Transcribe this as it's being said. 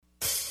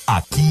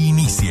Aquí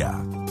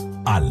inicia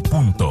Al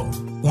Punto,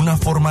 una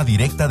forma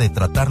directa de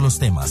tratar los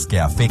temas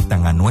que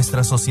afectan a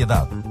nuestra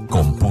sociedad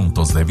con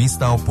puntos de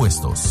vista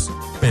opuestos,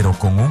 pero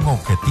con un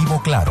objetivo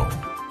claro: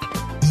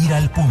 ir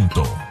al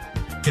punto.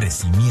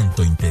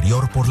 Crecimiento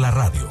interior por la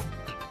radio.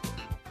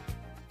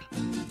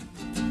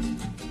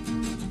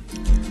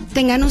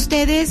 Tengan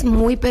ustedes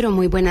muy pero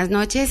muy buenas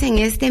noches en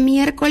este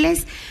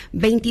miércoles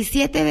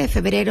 27 de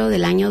febrero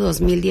del año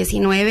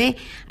 2019,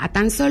 a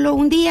tan solo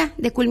un día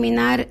de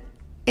culminar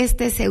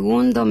este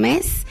segundo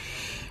mes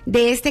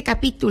de este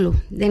capítulo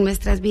de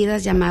nuestras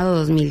vidas llamado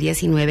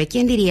 2019.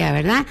 ¿Quién diría,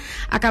 verdad?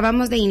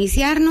 Acabamos de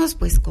iniciarnos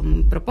pues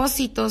con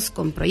propósitos,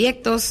 con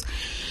proyectos,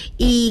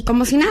 y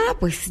como si nada,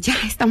 pues ya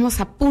estamos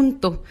a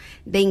punto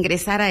de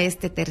ingresar a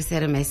este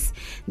tercer mes.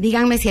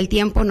 Díganme si el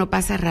tiempo no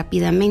pasa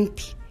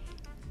rápidamente.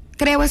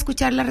 Creo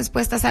escuchar las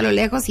respuestas a lo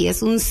lejos y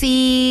es un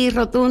sí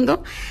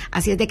rotundo,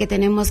 así es de que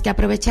tenemos que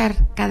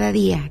aprovechar cada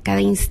día, cada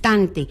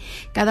instante,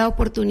 cada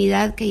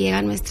oportunidad que llega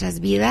a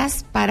nuestras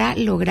vidas para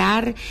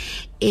lograr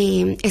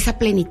esa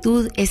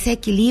plenitud, ese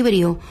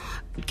equilibrio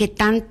que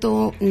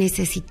tanto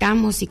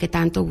necesitamos y que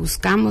tanto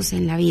buscamos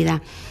en la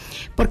vida,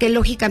 porque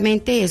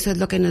lógicamente eso es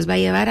lo que nos va a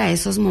llevar a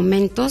esos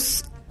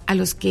momentos a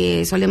los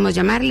que solemos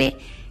llamarle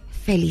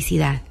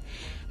felicidad.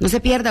 No se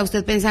pierda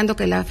usted pensando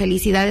que la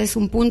felicidad es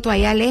un punto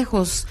allá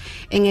lejos,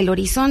 en el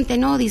horizonte.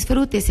 No,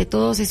 disfrútese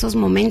todos esos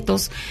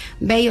momentos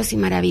bellos y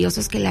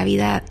maravillosos que la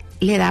vida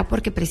le da,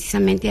 porque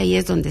precisamente ahí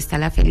es donde está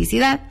la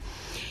felicidad.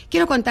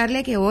 Quiero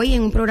contarle que hoy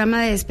en un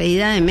programa de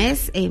despedida de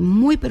mes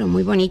muy pero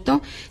muy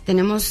bonito,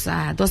 tenemos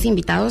a dos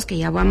invitados que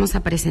ya vamos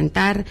a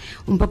presentar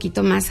un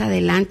poquito más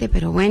adelante,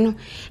 pero bueno,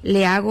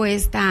 le hago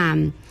esta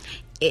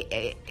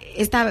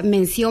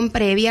mención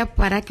previa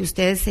para que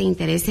usted se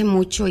interese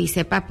mucho y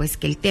sepa pues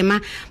que el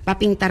tema va a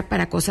pintar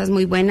para cosas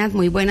muy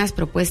buenas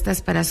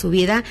propuestas para su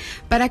vida,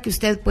 para que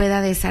usted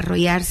pueda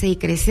desarrollarse y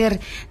crecer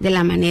de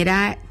la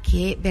manera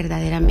que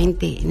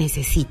verdaderamente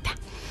necesita.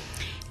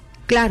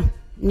 Claro,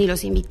 ni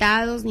los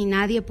invitados ni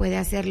nadie puede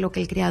hacer lo que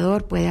el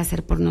Creador puede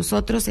hacer por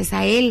nosotros. Es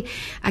a Él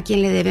a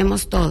quien le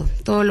debemos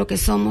todo lo que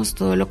somos,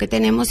 todo lo que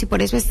tenemos, y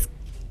por eso es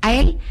a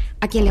Él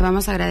a quien le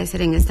vamos a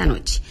agradecer en esta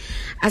noche.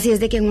 Así es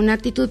de que en una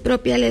actitud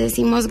propia le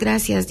decimos: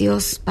 gracias,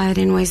 Dios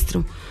Padre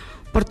nuestro,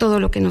 por todo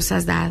lo que nos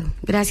has dado.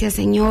 Gracias,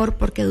 Señor,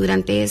 porque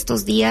durante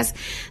estos días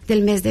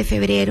del mes de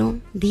febrero,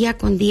 día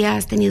con día,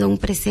 has tenido un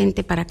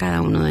presente para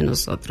cada uno de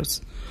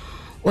nosotros.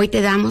 Hoy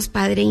te damos,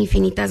 Padre,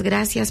 infinitas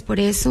gracias por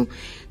eso.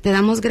 Te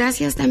damos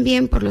gracias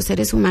también por los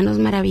seres humanos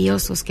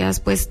maravillosos que has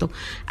puesto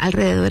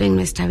alrededor en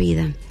nuestra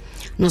vida.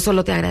 No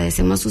solo te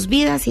agradecemos sus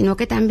vidas, sino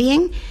que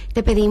también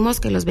te pedimos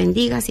que los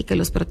bendigas y que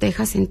los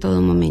protejas en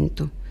todo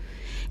momento.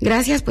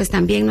 Gracias, pues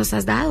también nos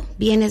has dado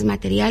bienes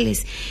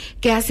materiales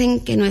que hacen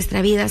que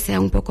nuestra vida sea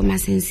un poco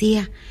más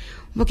sencilla,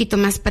 un poquito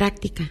más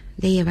práctica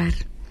de llevar.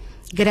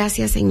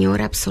 Gracias,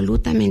 Señor,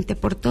 absolutamente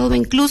por todo,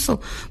 incluso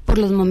por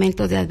los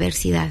momentos de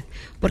adversidad,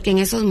 porque en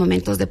esos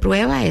momentos de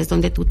prueba es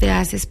donde tú te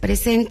haces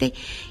presente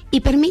y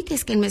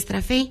permites que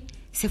nuestra fe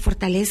se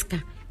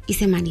fortalezca y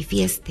se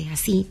manifieste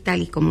así,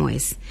 tal y como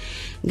es.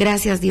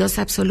 Gracias, Dios,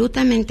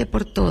 absolutamente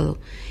por todo.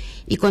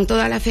 Y con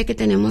toda la fe que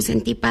tenemos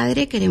en ti,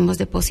 Padre, queremos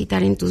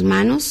depositar en tus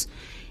manos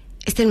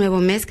este nuevo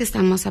mes que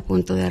estamos a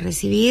punto de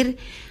recibir,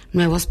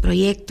 nuevos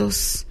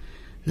proyectos,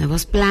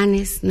 nuevos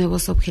planes,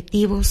 nuevos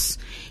objetivos.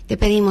 Te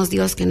pedimos,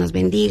 Dios, que nos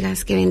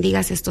bendigas, que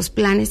bendigas estos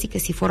planes y que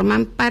si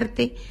forman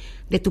parte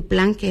de tu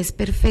plan, que es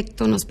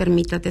perfecto, nos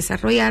permitas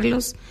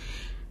desarrollarlos,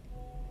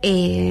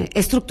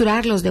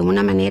 estructurarlos de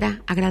una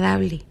manera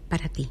agradable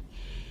para ti.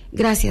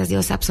 Gracias,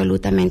 Dios,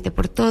 absolutamente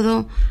por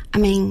todo.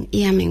 Amén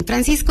y amén.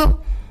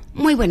 Francisco,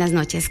 muy buenas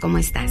noches, ¿cómo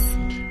estás?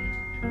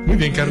 Muy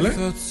bien, Carla.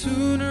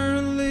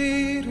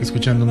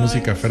 Escuchando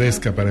música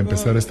fresca para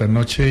empezar esta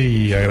noche,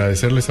 y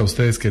agradecerles a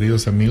ustedes,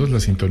 queridos amigos, la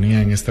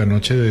sintonía en esta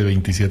noche de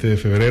 27 de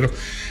febrero.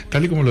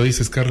 Tal y como lo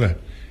dices, Carla,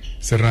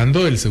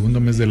 cerrando el segundo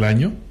mes del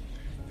año,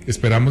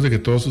 esperamos de que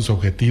todos sus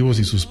objetivos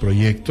y sus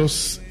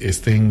proyectos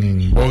estén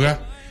en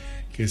boga,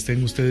 que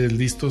estén ustedes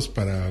listos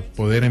para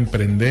poder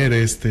emprender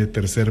este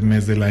tercer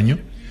mes del año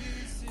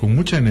con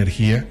mucha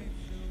energía,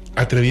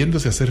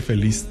 atreviéndose a ser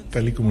feliz,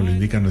 tal y como lo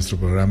indica nuestro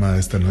programa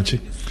de esta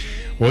noche.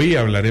 Hoy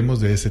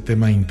hablaremos de ese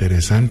tema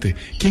interesante.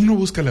 ¿Quién no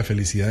busca la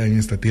felicidad en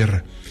esta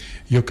tierra?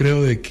 Yo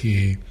creo de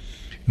que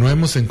no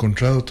hemos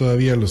encontrado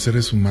todavía los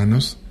seres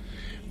humanos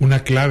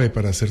una clave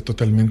para ser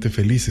totalmente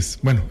felices.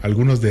 Bueno,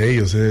 algunos de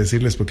ellos, he de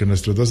decirles, porque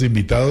nuestros dos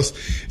invitados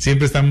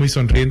siempre están muy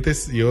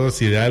sonrientes. Yo,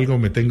 si de algo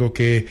me tengo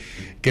que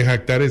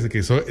jactar, es de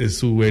que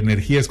su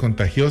energía es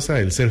contagiosa,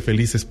 el ser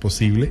feliz es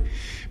posible,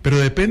 pero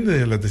depende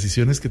de las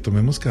decisiones que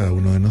tomemos cada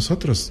uno de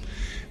nosotros.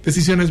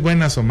 Decisiones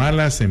buenas o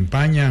malas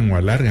empañan o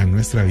alargan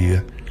nuestra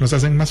vida, nos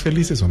hacen más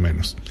felices o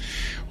menos.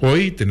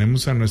 Hoy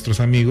tenemos a nuestros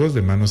amigos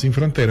de Manos Sin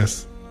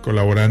Fronteras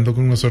colaborando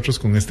con nosotros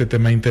con este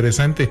tema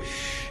interesante.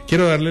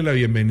 Quiero darle la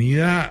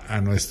bienvenida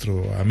a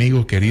nuestro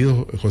amigo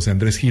querido José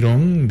Andrés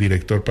Girón,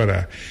 director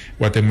para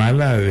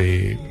Guatemala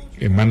de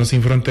Manos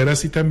Sin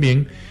Fronteras, y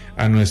también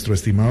a nuestro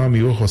estimado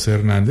amigo José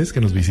Hernández,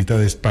 que nos visita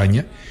de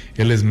España.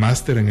 Él es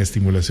máster en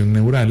estimulación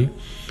neural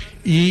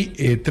y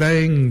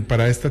traen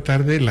para esta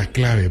tarde la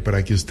clave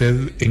para que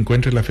usted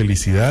encuentre la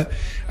felicidad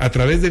a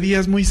través de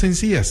vías muy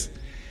sencillas.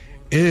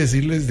 He de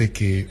decirles de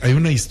que hay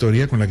una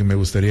historia con la que me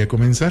gustaría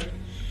comenzar.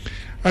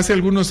 Hace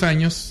algunos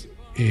años,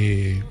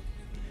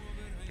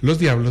 los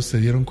diablos se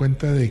dieron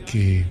cuenta de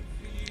que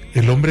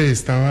el hombre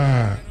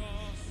estaba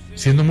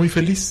siendo muy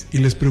feliz y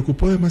les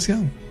preocupó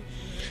demasiado.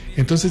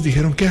 Entonces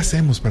dijeron, ¿qué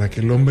hacemos para que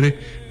el hombre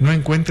no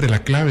encuentre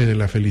la clave de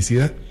la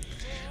felicidad?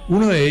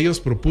 Uno de ellos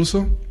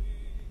propuso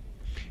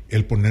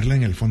el ponerla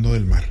en el fondo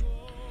del mar.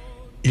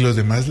 Y los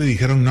demás le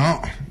dijeron,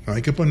 no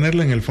hay que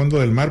ponerla en el fondo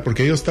del mar,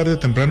 porque ellos tarde o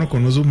temprano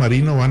con un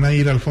submarino van a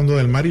ir al fondo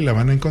del mar y la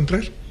van a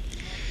encontrar.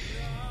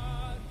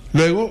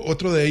 Luego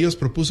otro de ellos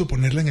propuso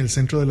ponerla en el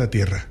centro de la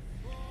tierra.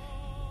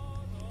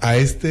 A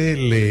este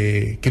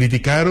le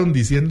criticaron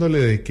diciéndole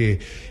de que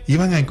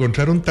iban a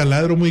encontrar un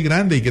taladro muy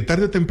grande y que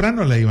tarde o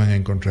temprano la iban a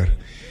encontrar.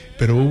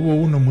 Pero hubo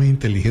uno muy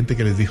inteligente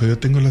que les dijo, yo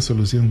tengo la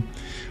solución,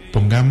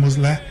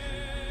 pongámosla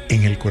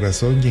en el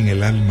corazón y en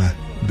el alma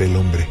del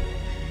hombre.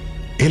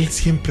 Él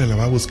siempre la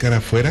va a buscar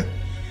afuera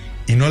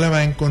y no la va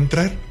a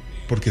encontrar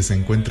porque se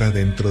encuentra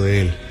dentro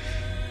de él.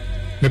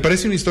 Me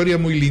parece una historia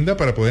muy linda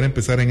para poder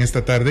empezar en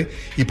esta tarde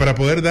y para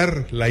poder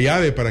dar la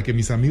llave para que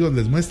mis amigos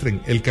les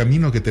muestren el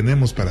camino que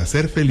tenemos para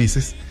ser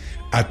felices,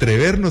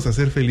 atrevernos a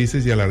ser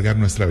felices y alargar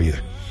nuestra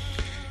vida.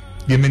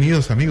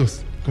 Bienvenidos,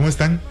 amigos. ¿Cómo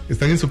están?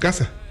 ¿Están en su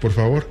casa? Por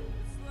favor.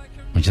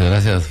 Muchas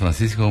gracias,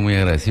 Francisco. Muy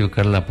agradecido,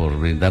 Carla, por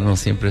brindarnos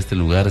siempre este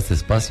lugar, este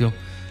espacio,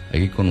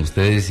 aquí con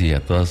ustedes y a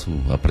toda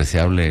su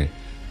apreciable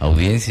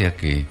audiencia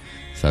que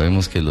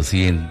sabemos que lo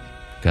siguen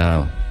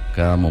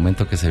cada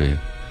momento que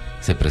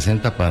se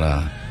presenta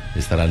para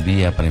estar al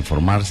día, para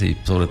informarse y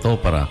sobre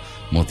todo para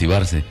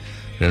motivarse.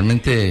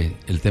 Realmente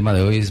el tema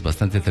de hoy es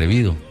bastante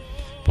atrevido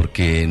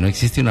porque no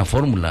existe una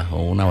fórmula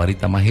o una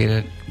varita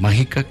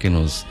mágica que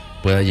nos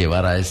pueda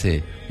llevar a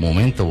ese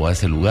momento o a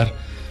ese lugar.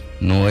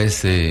 No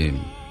es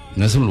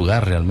un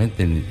lugar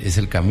realmente, es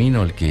el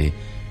camino el que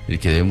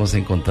debemos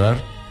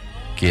encontrar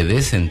que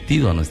dé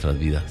sentido a nuestras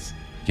vidas,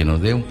 que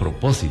nos dé un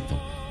propósito.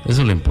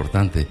 Eso es lo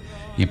importante.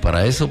 Y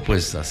para eso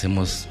pues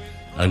hacemos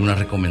algunas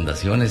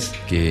recomendaciones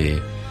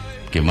que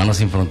Manos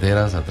Sin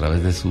Fronteras, a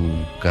través de sus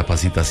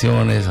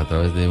capacitaciones, a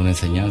través de una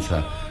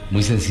enseñanza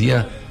muy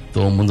sencilla,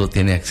 todo el mundo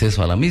tiene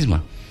acceso a la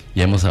misma.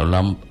 Ya hemos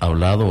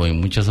hablado en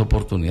muchas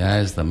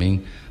oportunidades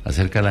también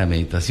acerca de la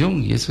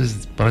meditación, y eso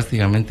es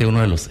prácticamente uno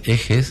de los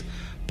ejes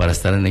para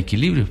estar en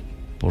equilibrio,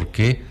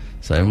 porque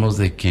sabemos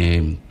de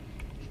que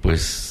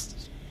pues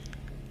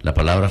la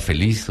palabra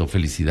feliz o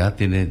felicidad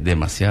tiene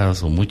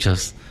demasiadas o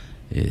muchas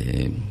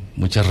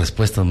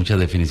respuestas, muchas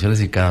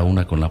definiciones y cada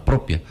una con la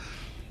propia,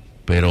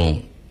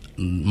 pero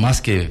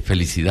más que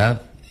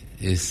felicidad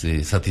es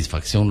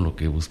satisfacción lo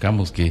que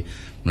buscamos, que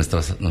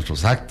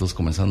nuestros actos,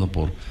 comenzando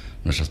por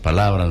nuestras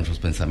palabras, nuestros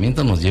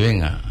pensamientos, nos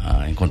lleven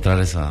a encontrar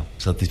esa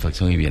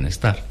satisfacción y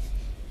bienestar.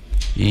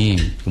 Y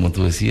como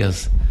tú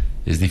decías,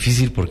 es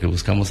difícil porque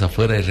buscamos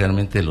afuera y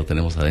realmente lo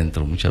tenemos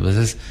adentro. Muchas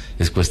veces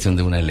es cuestión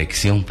de una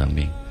elección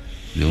también,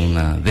 de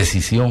una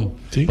decisión.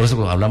 ¿Sí? Por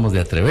eso hablamos de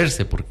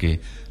atreverse,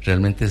 porque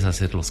realmente es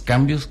hacer los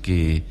cambios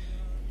que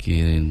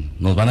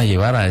nos van a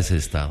llevar a ese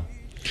estado.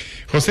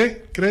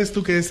 José, ¿crees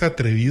tú que es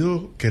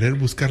atrevido querer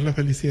buscar la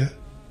felicidad?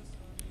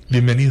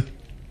 Bienvenido.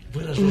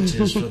 Buenas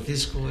noches,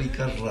 Francisco y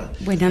Carla.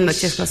 Buenas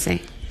noches,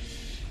 José.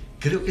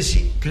 Creo que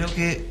sí, creo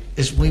que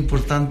es muy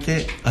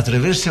importante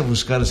atreverse a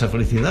buscar esa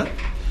felicidad.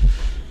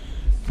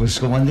 Pues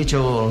como han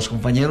dicho los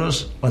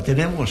compañeros, la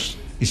tenemos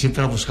y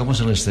siempre la buscamos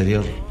en el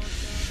exterior.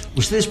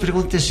 Ustedes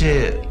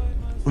pregúntense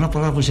una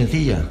palabra muy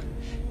sencilla: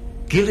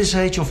 ¿qué les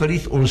ha hecho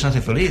feliz o les hace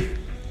feliz?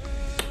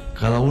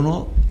 Cada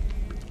uno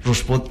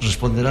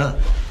responderá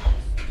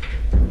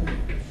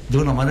de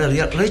una manera.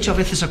 Ya lo he hecho a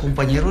veces a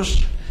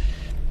compañeros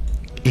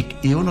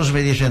y unos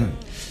me dicen,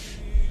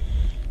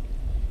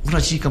 una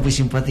chica muy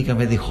simpática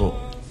me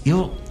dijo,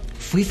 yo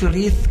fui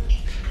feliz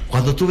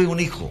cuando tuve un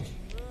hijo.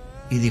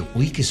 Y digo,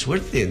 uy, qué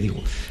suerte.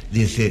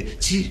 Dice,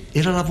 sí,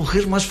 era la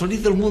mujer más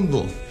feliz del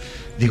mundo.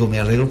 Digo, me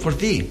alegro por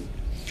ti.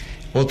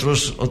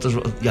 Otros,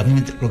 y a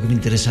mí lo que me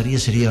interesaría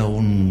sería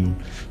un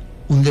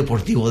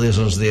deportivo de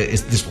esos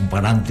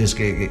despampanantes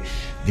que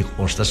digo,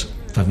 ostras,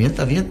 también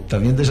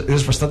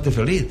eres bastante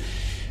feliz.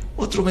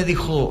 Otro me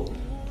dijo,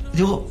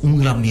 yo un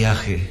gran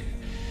viaje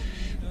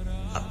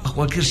a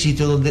cualquier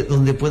sitio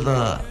donde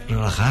pueda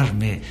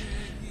relajarme,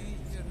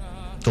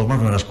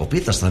 tomarme unas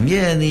copitas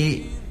también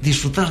y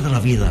disfrutar de la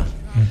vida.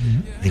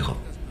 Uh-huh. Digo,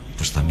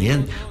 pues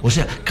también, o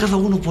sea, cada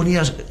uno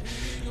ponía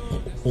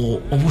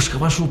o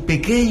buscaba su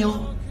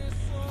pequeño,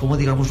 como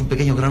digamos, un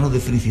pequeño grano de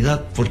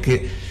felicidad,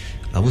 porque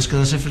la búsqueda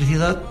de esa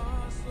felicidad,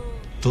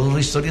 toda la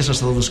historia se ha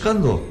estado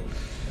buscando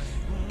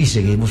y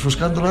seguimos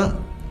buscándola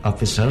a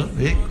pesar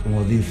de,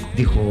 como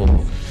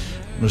dijo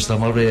nuestro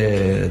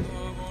amable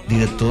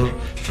director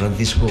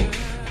Francisco,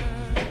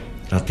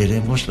 la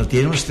tienen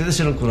ustedes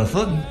en el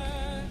corazón.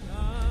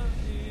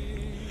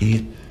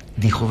 Y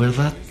dijo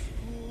verdad.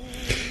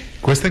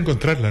 Cuesta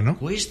encontrarla, ¿no?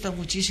 Cuesta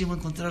muchísimo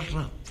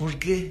encontrarla. ¿Por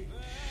qué?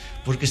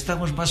 Porque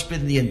estamos más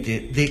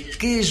pendientes de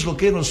qué es lo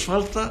que nos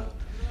falta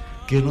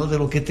que no de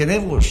lo que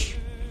tenemos.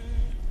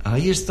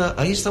 Ahí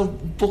está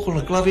un poco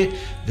la clave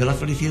de la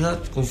felicidad,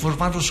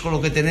 conformarnos con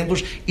lo que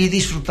tenemos y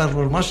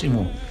disfrutarlo al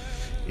máximo.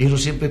 Y no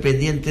siempre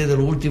pendiente de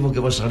lo último que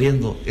va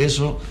saliendo.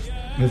 Eso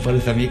me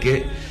parece a mí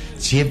que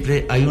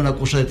siempre hay una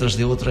cosa detrás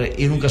de otra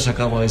y nunca se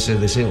acaba ese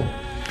deseo.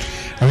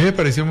 A mí me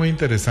pareció muy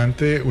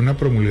interesante una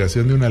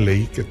promulgación de una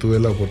ley que tuve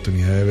la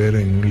oportunidad de ver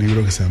en un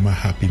libro que se llama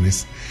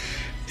Happiness,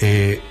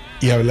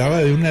 y hablaba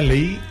de una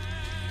ley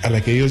a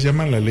la que ellos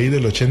llaman la ley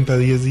del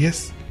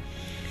 80-10-10,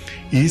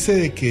 y dice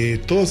de que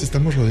todos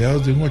estamos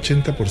rodeados de un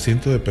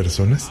 80% de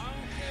personas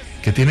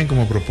que tienen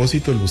como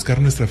propósito el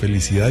buscar nuestra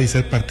felicidad y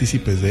ser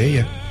partícipes de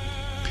ella,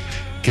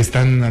 que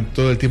están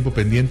todo el tiempo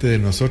pendientes de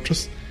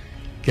nosotros,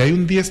 que hay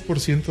un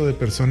 10% de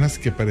personas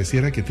que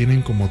pareciera que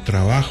tienen como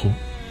trabajo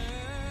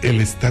el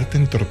estarte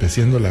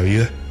entorpeciendo la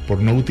vida,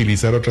 por no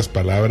utilizar otras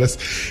palabras,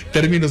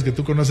 términos que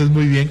tú conoces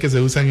muy bien, que se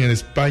usan en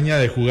España,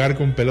 de jugar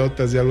con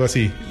pelotas y algo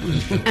así.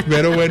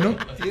 Pero bueno,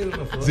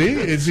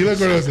 sí lo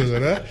conoces,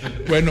 ¿verdad?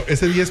 Bueno,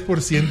 ese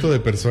 10% de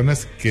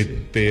personas que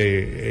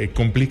te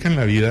complican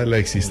la vida, la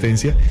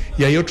existencia,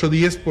 y hay otro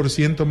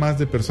 10% más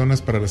de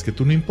personas para las que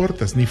tú no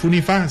importas, ni fu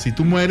ni fa. Si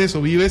tú mueres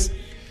o vives,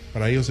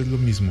 para ellos es lo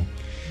mismo.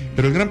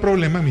 Pero el gran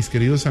problema, mis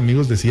queridos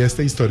amigos, decía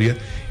esta historia,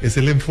 es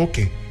el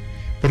enfoque.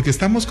 Porque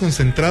estamos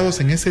concentrados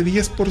en ese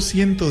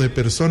 10% de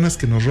personas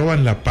que nos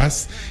roban la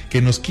paz,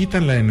 que nos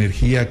quitan la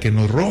energía, que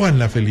nos roban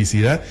la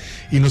felicidad,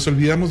 y nos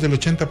olvidamos del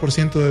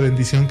 80% de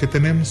bendición que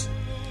tenemos.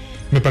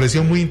 Me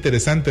pareció muy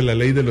interesante la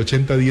ley del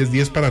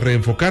 80-10-10 para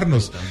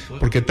reenfocarnos,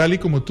 porque tal y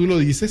como tú lo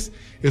dices,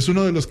 es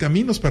uno de los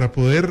caminos para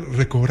poder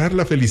recobrar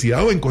la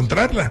felicidad o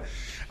encontrarla.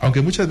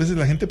 Aunque muchas veces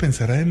la gente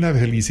pensará en la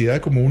felicidad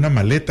como una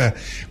maleta,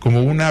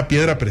 como una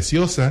piedra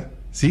preciosa,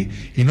 ¿sí?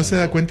 Y no se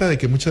da cuenta de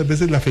que muchas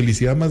veces la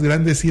felicidad más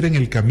grande es ir en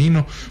el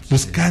camino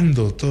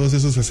buscando todos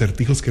esos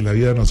acertijos que la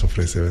vida nos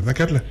ofrece, ¿verdad,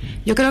 Carla?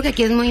 Yo creo que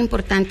aquí es muy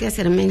importante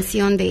hacer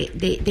mención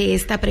de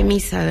esta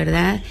premisa,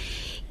 ¿verdad?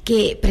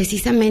 Que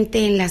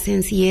precisamente en la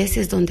sencillez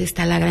es donde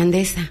está la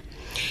grandeza.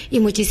 Y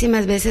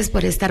muchísimas veces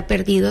por estar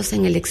perdidos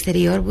en el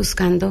exterior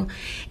buscando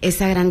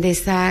esa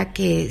grandeza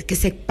que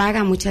se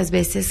paga muchas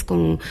veces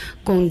con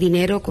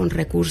dinero, con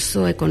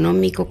recurso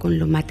económico, con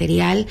lo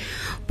material,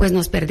 pues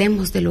nos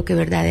perdemos de lo que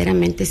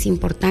verdaderamente es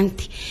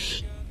importante.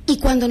 Y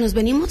cuando nos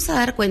venimos a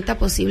dar cuenta,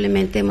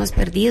 posiblemente hemos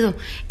perdido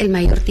el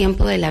mayor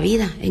tiempo de la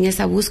vida en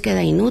esa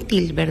búsqueda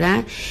inútil,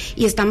 ¿verdad?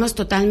 Y estamos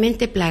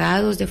totalmente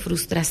plagados de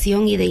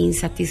frustración y de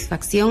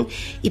insatisfacción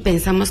y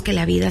pensamos que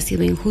la vida ha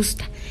sido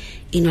injusta.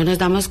 Y no nos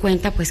damos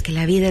cuenta pues que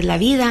la vida es la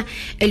vida,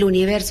 el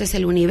universo es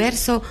el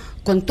universo,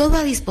 con todo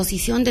a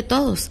disposición de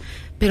todos,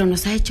 pero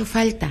nos ha hecho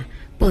falta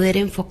poder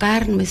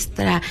enfocar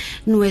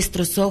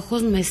nuestros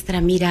ojos, nuestra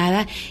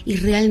mirada y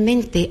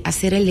realmente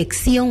hacer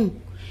elección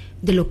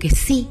de lo que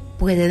sí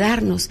puede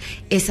darnos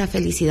esa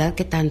felicidad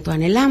que tanto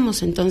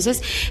anhelamos.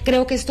 Entonces,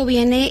 creo que esto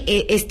viene,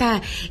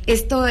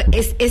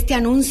 este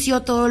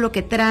anuncio, todo lo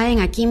que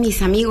traen aquí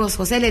mis amigos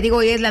José, le digo,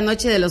 hoy es la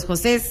noche de los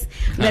Josés,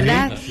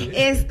 ¿verdad?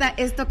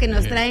 Esto que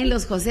nos traen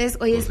los Josés,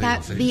 hoy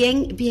está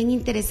bien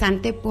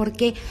interesante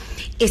porque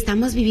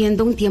estamos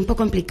viviendo un tiempo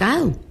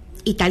complicado.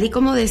 Y tal y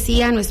como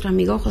decía nuestro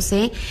amigo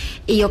José,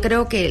 y yo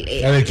creo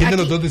que... a ver, ¿quién de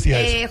los dos decía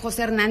eso?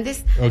 José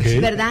Hernández, okay.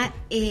 ¿Verdad?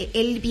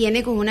 Él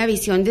viene con una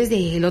visión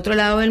desde el otro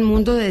lado del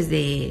mundo,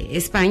 desde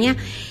España,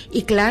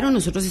 y claro,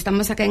 nosotros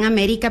estamos acá en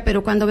América,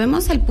 pero cuando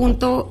vemos el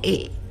punto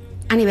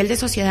a nivel de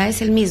sociedad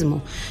es el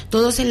mismo,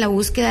 todos en la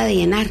búsqueda de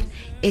llenar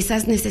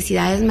esas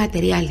necesidades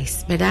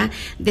materiales, ¿verdad?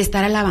 De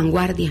estar a la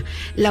vanguardia,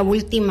 la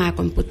última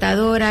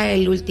computadora,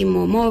 el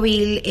último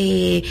móvil,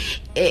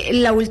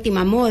 la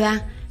última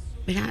moda,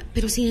 ¿verdad?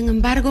 Pero sin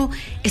embargo,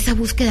 esa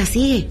búsqueda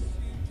sigue.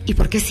 ¿Y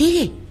por qué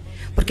sigue?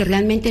 Porque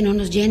realmente no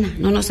nos llena,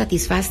 no nos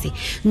satisface,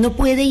 no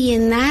puede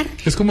llenar.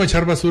 Es como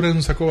echar basura en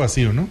un saco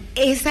vacío, ¿no?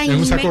 En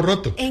un saco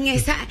roto. En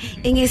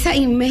esa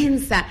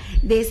inmensa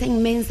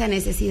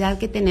necesidad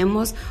que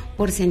tenemos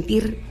por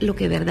sentir lo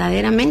que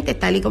verdaderamente,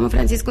 tal y como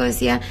Francisco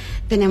decía,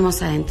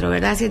 tenemos adentro,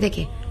 ¿verdad? Así es de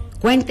que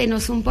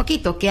cuéntenos un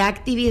poquito, ¿qué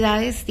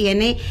actividades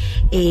tiene?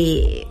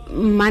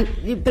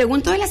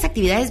 Pregunto de las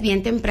actividades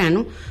bien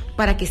temprano,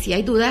 para que si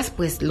hay dudas,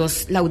 pues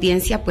la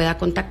audiencia pueda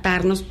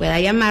contactarnos,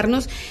 pueda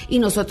llamarnos y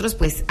nosotros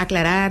pues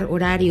aclarar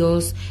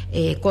horarios,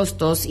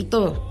 costos y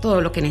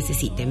todo lo que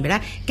necesiten,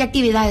 ¿verdad? ¿Qué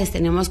actividades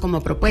tenemos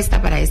como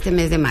propuesta para este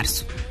mes de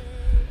marzo?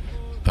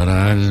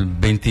 Para el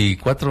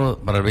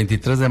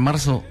 23 de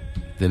marzo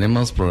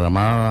tenemos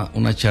programada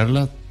una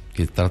charla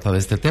que trata de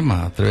este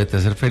tema, Atrévete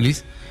a Ser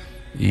Feliz,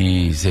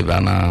 y se va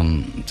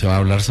a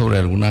hablar sobre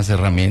algunas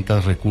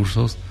herramientas,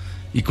 recursos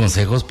y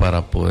consejos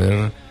para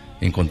poder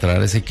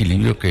encontrar ese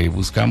equilibrio que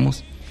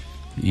buscamos,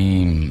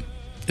 y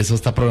eso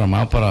está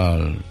programado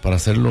para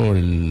hacerlo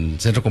el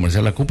Centro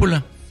Comercial La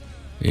Cúpula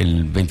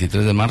el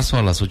 23 de marzo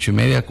a las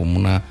 8:30, como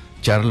una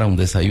charla, un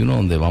desayuno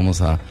donde vamos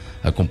a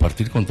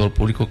compartir con todo el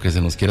público que se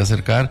nos quiera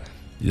acercar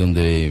y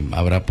donde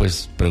habrá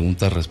pues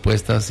preguntas,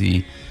 respuestas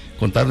y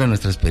contar de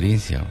nuestra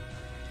experiencia.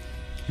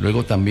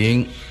 Luego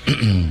también...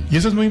 Y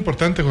eso es muy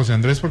importante, José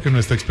Andrés, porque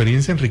nuestra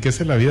experiencia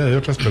enriquece la vida de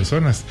otras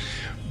personas.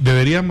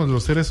 Deberíamos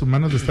los seres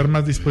humanos de estar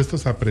más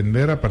dispuestos a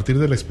aprender a partir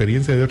de la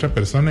experiencia de otra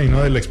persona y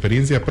no de la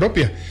experiencia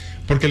propia,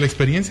 porque la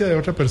experiencia de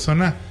otra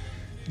persona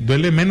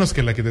duele menos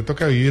que la que te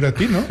toca vivir a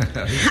ti, ¿no?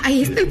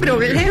 Ahí está el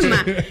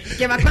problema,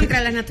 que va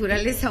contra la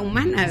naturaleza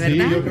humana,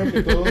 ¿verdad? Sí, yo creo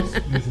que todos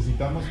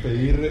necesitamos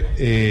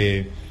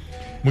pedir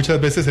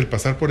muchas veces el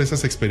pasar por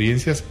esas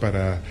experiencias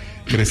para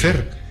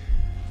crecer.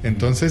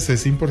 Entonces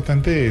es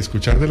importante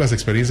escuchar de las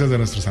experiencias de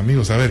nuestros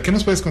amigos. A ver, ¿qué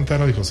nos puedes contar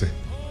hoy, José?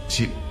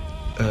 Sí,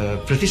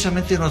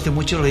 precisamente no hace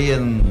mucho leí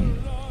en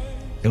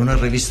una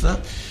revista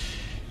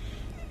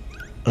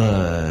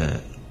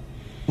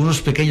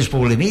unos pequeños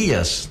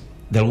problemillas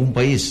de algún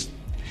país,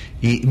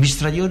 y me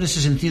extrañó en ese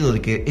sentido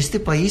de que este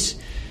país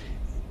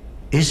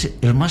es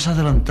el más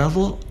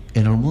adelantado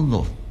en el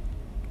mundo.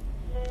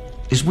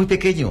 Es muy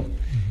pequeño,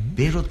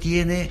 pero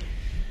tiene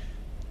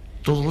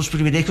todos los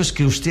privilegios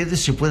que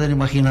ustedes se puedan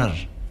imaginar.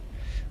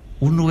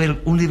 Un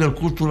nivel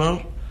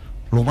cultural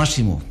lo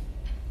máximo.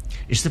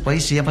 Este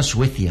país se llama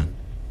Suecia.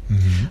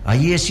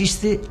 Allí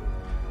existe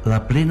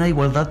la plena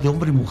igualdad de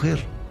hombre y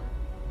mujer,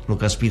 lo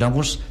que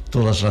aspiramos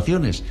todas las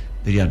naciones.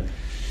 Dirían,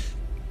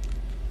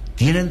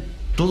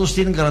 todos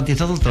tienen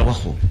garantizado el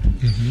trabajo,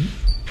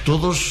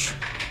 todos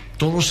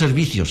los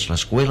servicios, la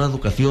escuela, la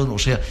educación, o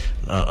sea,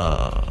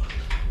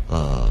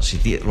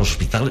 los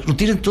hospitales, lo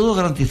tienen todo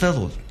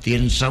garantizado,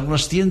 tienen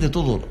saunas, tienen de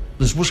todo,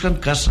 les buscan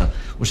casa,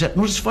 o sea,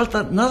 no les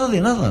falta nada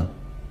de nada.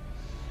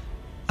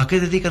 ¿A qué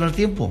dedican el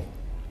tiempo?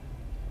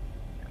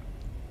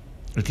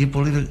 El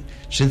tiempo libre,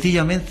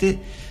 sencillamente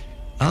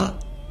a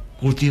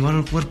cultivar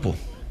el cuerpo.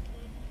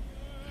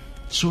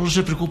 Solo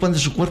se preocupan de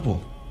su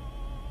cuerpo.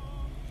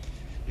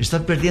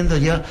 Están perdiendo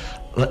ya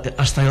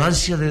hasta el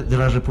ansia de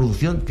la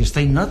reproducción, que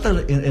está innata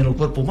en el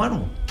cuerpo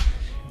humano.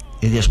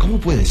 Y dices,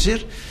 ¿cómo puede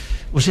ser?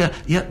 O sea,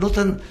 ya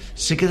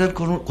se quedan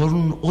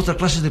con otra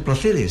clase de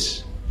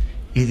placeres.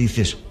 Y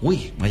dices,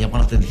 uy, me llama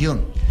la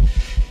atención.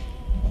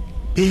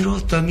 Pero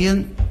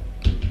también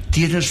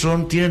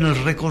tienen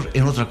el récord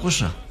en otra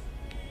cosa.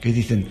 Que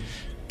dicen,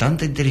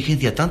 tanta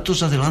inteligencia,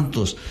 tantos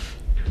adelantos,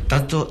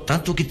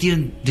 tanto que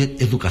tienen de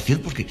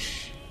educación, porque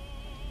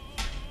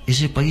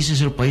ese país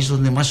es el país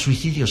donde más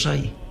suicidios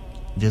hay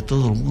de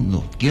todo el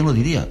mundo. ¿Quién lo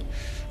diría?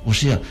 O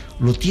sea,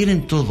 lo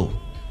tienen todo.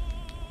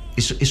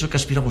 Eso que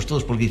aspiramos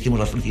todos, porque decimos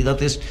la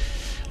felicidad es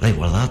la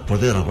igualdad,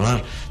 poder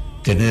hablar,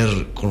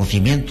 tener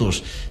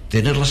conocimientos,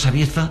 tener la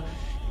sabieza,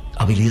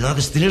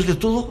 habilidades, tener de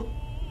todo.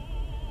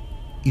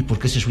 ¿Y por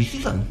qué se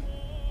suicidan?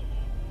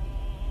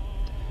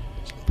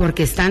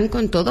 Porque están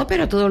con todo,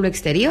 pero todo lo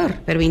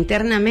exterior. Pero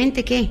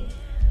internamente, ¿qué?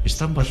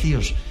 Están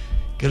vacíos.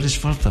 ¿Qué les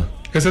falta?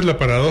 Esa es la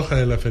paradoja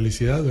de la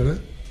felicidad, ¿verdad?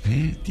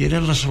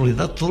 Tienen la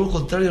soledad, todo lo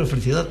contrario a la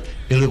felicidad,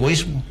 el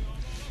egoísmo,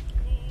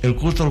 el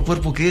culto al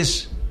cuerpo, ¿qué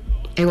es?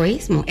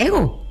 Egoísmo,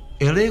 ego.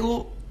 El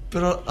ego,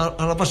 pero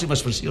a la máxima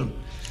expresión.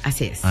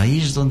 Así es. Ahí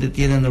es donde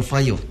tienen el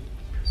fallo.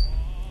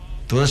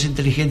 Toda esa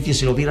inteligencia,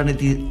 si lo hubieran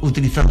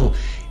utilizado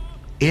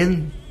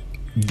en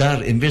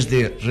dar, en vez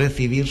de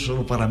recibir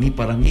solo para mí,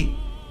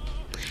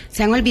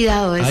 se han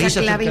olvidado de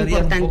esa clave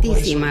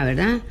importantísima,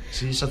 ¿verdad?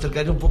 Sí, se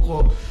acercaría un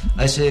poco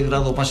a ese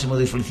grado máximo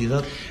de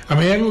felicidad. A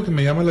mí hay algo que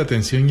me llama la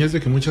atención, y es de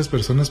que muchas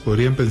personas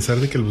podrían pensar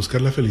de que el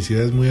buscar la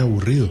felicidad es muy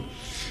aburrido,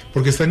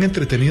 porque están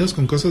entretenidos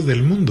con cosas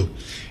del mundo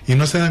y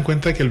no se dan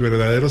cuenta que el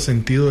verdadero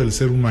sentido del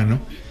ser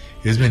humano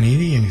es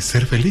venir y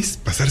ser feliz,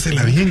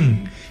 pasársela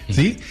bien,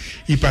 ¿sí?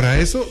 Y para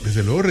eso,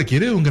 desde luego,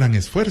 requiere un gran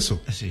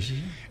esfuerzo. Sí.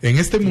 En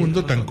este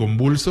mundo tan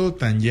convulso,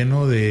 tan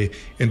lleno de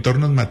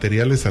entornos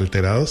materiales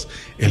alterados,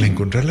 el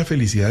encontrar la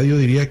felicidad, yo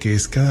diría que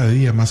es cada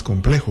día más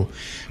complejo,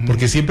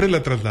 porque siempre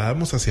la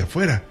trasladamos hacia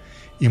afuera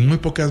y muy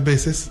pocas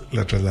veces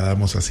la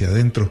trasladamos hacia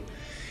adentro.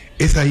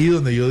 Es ahí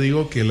donde yo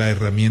digo que la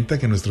herramienta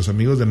que nuestros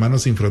amigos de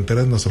Manos Sin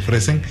Fronteras nos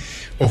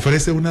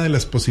ofrece una de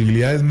las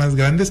posibilidades más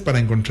grandes para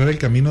encontrar el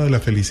camino de la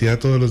felicidad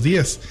todos los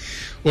días,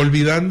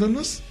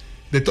 olvidándonos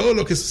de todo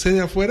lo que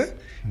sucede afuera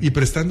y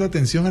prestando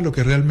atención a lo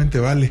que realmente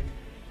vale.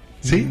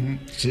 ¿Sí?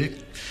 Sí.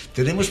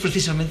 Tenemos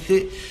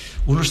precisamente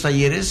unos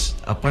talleres,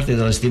 aparte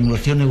de la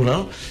estimulación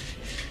neural,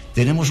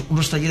 tenemos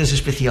unos talleres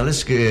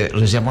especiales que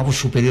les llamamos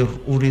Superior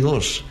 1 y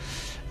 2.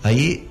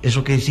 Ahí es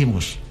lo que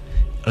decimos.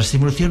 La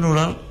estimulación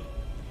neural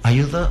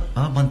ayuda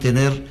a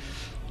mantener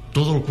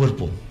todo el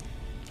cuerpo,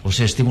 o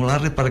sea,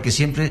 estimularle para que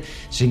siempre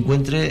se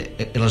encuentre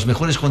en las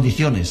mejores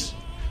condiciones,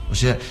 o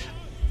sea,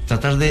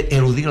 tratar de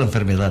eludir la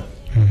enfermedad.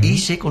 Y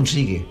se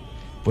consigue.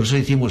 Por eso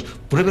decimos,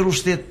 pruébelo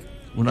usted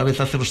una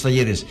vez hace los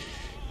talleres,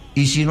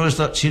 y si no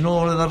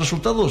le da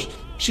resultados,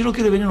 si no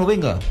quiere venir, no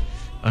venga.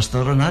 Hasta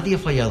ahora nadie ha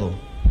fallado,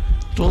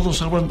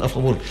 todos hablan a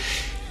favor.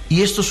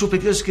 Y estos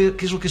superiores, ¿qué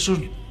es lo que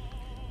son?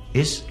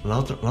 Es la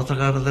otra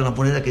cara de la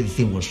moneda que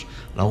decimos.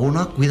 La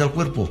una cuida el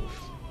cuerpo,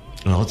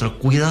 la otra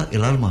cuida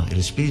el alma, el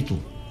espíritu.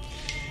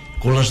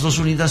 Con las dos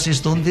unidades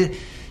es donde,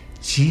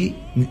 si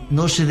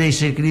no se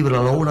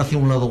desequilibra la una hacia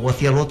un lado o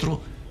hacia el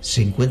otro,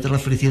 se encuentra la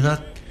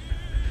felicidad.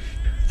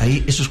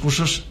 Ahí, esos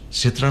cursos,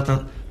 se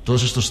trata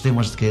todos estos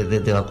temas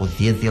de la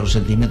conciencia, los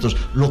sentimientos,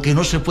 lo que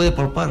no se puede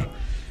palpar.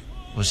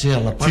 O sea,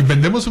 la parte... Si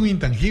vendemos un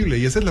intangible,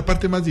 y esa es la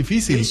parte más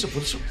difícil.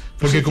 Por eso,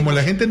 porque como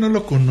la gente no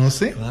lo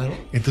conoce, claro,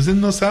 entonces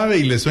no sabe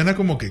y le suena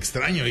como que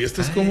extraño. Y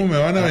esto es como me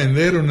van a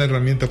vender una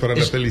herramienta para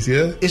la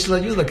felicidad. Es la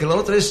ayuda, que la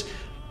otra es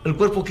el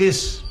cuerpo, que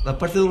es la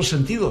parte de los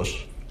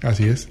sentidos.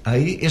 Así es.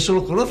 Ahí eso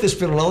lo conoces,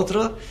 pero la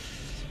otra,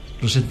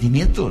 los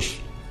sentimientos.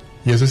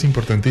 Y eso es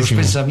importantísimo.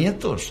 Los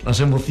pensamientos,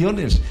 las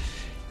emociones.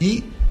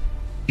 Y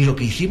lo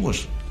que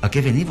hicimos, ¿a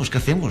qué venimos? ¿Qué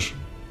hacemos?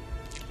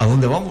 ¿A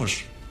dónde vamos?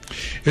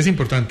 Es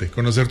importante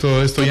conocer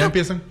todo esto. ¿Ya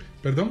empiezan?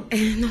 ¿Perdón?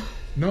 No.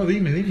 No,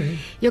 dime.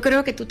 Yo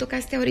creo que tú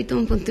tocaste ahorita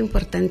un punto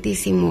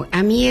importantísimo.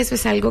 A mí eso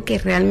es algo que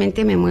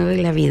realmente me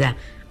mueve la vida.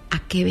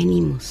 ¿A qué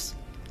venimos?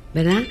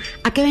 ¿Verdad?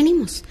 ¿A qué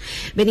venimos?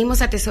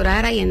 Venimos a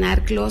atesorar, a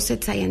llenar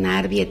closets, a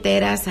llenar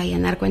billeteras, a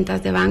llenar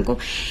cuentas de banco.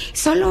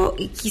 Solo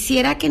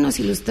quisiera que nos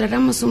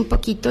ilustráramos un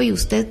poquito y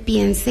usted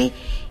piense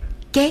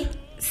qué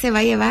se va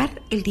a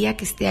llevar el día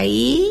que esté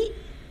ahí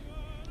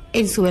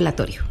en su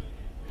velatorio.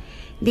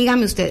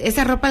 Dígame usted,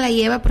 esa ropa la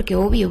lleva porque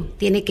obvio,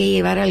 tiene que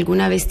llevar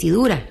alguna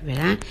vestidura,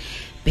 ¿verdad?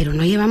 Pero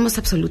no llevamos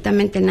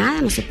absolutamente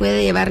nada, no se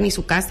puede llevar ni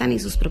su casa, ni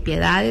sus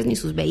propiedades, ni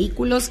sus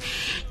vehículos,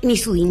 ni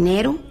su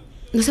dinero.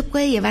 No se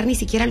puede llevar ni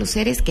siquiera los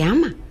seres que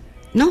ama.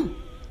 No,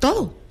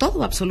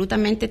 todo,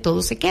 absolutamente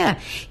todo se queda.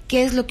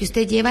 ¿Qué es lo que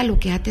usted lleva? Lo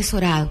que ha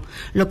atesorado,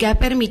 lo que ha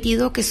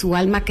permitido que su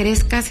alma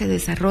crezca, se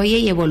desarrolle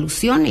y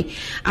evolucione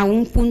a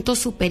un punto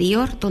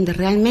superior donde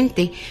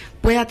realmente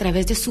pueda a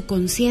través de su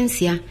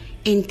conciencia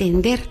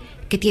entender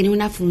que tiene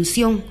una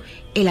función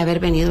el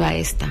haber venido a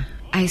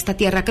esta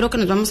tierra. Creo que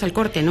nos vamos al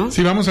corte, ¿no?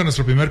 Sí, vamos a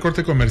nuestro primer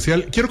corte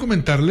comercial. Quiero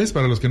comentarles,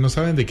 para los que no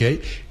saben, de que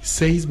hay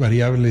 6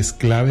 variables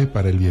clave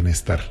para el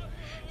bienestar.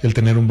 El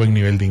tener un buen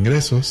nivel de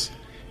ingresos,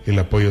 el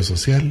apoyo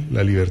social,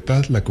 la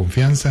libertad, la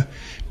confianza,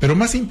 pero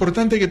más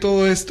importante que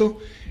todo esto,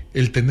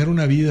 el tener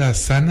una vida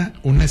sana,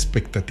 una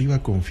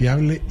expectativa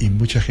confiable y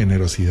mucha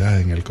generosidad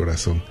en el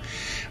corazón.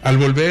 Al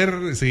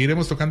volver,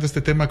 seguiremos tocando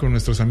este tema con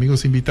nuestros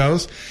amigos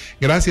invitados.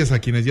 Gracias a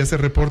quienes ya se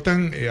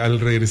reportan. Al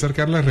regresar,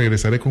 Carla,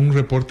 regresaré con un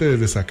reporte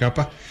desde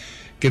Zacapa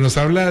que nos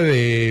habla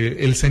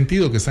de el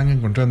sentido que están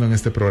encontrando en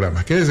este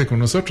programa. Quédese con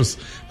nosotros.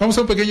 Vamos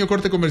a un pequeño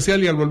corte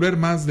comercial y al volver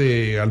más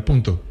de Al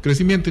Punto.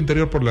 Crecimiento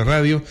interior por la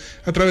radio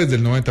a través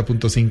del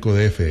 90.5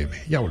 de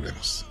FM. Ya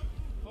volvemos.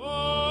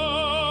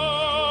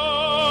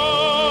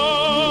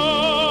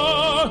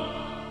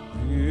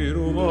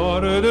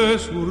 De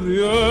su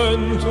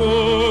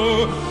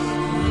riento,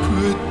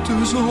 che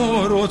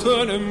tesoro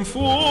te ne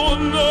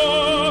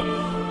infonda,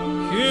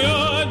 che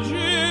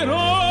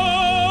agirá.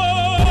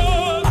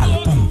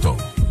 Al Punto,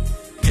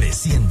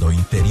 creciendo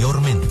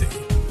interiormente.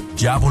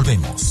 Ya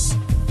volvemos.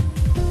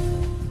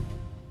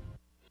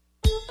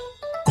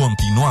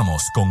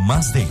 Continuamos con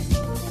más de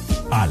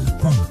Al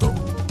Punto.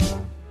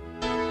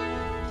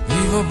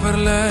 Vivo per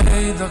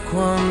lei da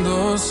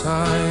quando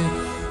sai,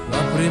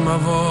 la prima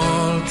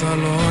volta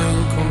l'ho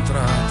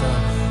incontrata,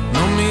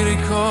 non mi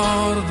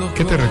ricordo.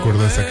 ¿Qué te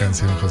recordó esa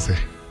canción, José?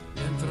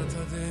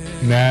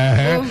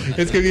 Nah,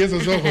 es que vi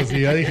esos ojos y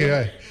ya dije,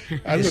 ay,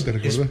 algo te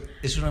recordó.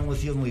 Es una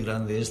emoción muy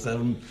grande esta,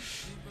 un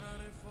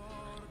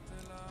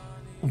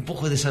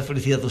poco de esa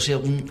felicidad, o sea,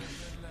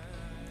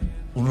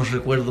 unos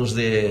recuerdos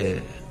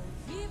de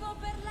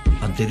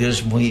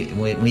anteriores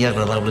muy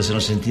agradables, en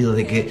el sentido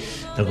de que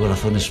el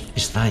corazón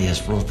estalla,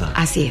 explota.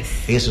 Así es.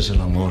 Eso es el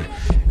amor.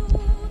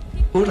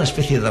 Una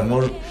especie de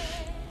amor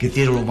que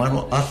tiene el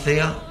humano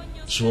hacia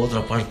su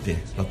otra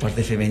parte, la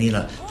parte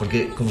femenina,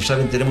 porque como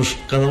saben tenemos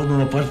cada uno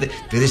una parte,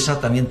 pero esa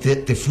también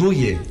te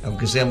fluye,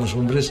 aunque seamos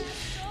hombres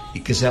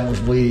y que seamos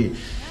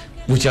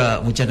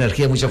mucha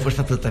energía, mucha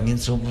fuerza, pero también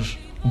somos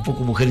un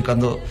poco mujer, y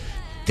cuando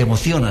te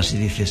emocionas y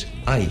dices,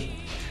 ay,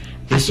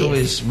 eso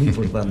es muy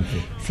importante.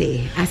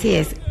 Sí, así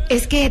es.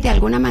 Es que de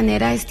alguna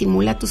manera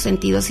estimula tus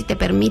sentidos y te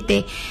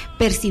permite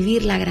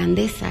percibir la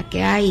grandeza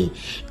que hay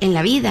en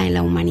la vida, en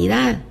la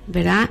humanidad,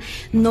 ¿verdad?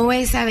 No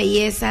esa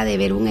belleza de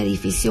ver un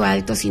edificio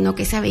alto, sino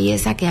que esa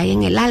belleza que hay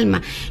en el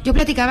alma. Yo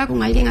platicaba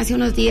con alguien hace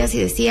unos días y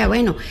decía,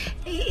 bueno,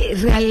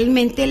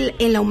 realmente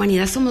en la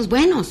humanidad somos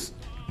buenos.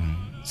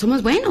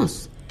 Somos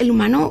buenos. El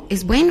humano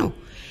es bueno.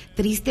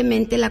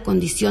 Tristemente la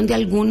condición de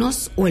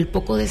algunos o el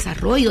poco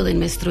desarrollo de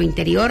nuestro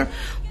interior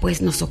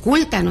pues nos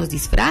oculta, nos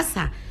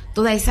disfraza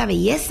toda esa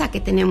belleza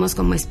que tenemos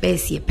como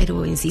especie,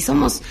 pero en sí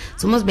somos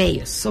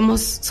bellos,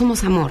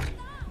 somos amor,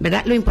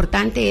 ¿verdad? Lo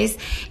importante es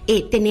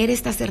tener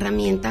estas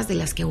herramientas de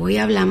las que hoy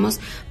hablamos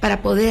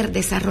para poder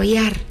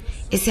desarrollar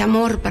ese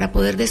amor, para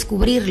poder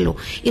descubrirlo.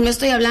 Y no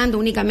estoy hablando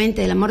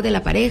únicamente del amor de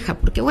la pareja,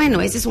 porque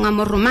bueno, ese es un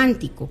amor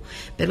romántico,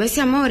 pero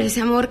ese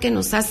amor que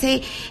nos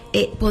hace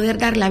poder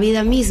dar la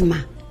vida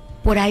misma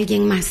por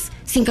alguien más,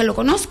 sin que lo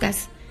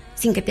conozcas,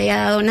 sin que te haya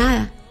dado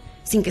nada,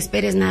 sin que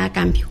esperes nada a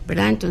cambio,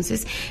 ¿verdad?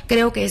 Entonces,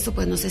 creo que esto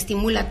pues nos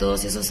estimula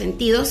todos esos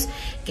sentidos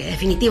que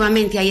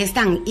definitivamente ahí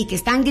están y que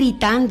están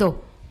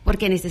gritando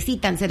porque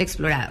necesitan ser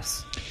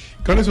explorados.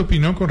 ¿Cuál es su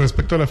opinión con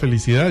respecto a la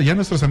felicidad? Ya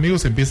nuestros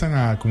amigos empiezan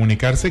a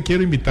comunicarse.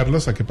 Quiero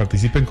invitarlos a que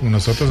participen con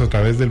nosotros a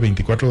través del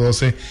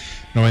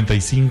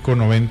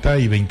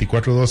 2412-9590 y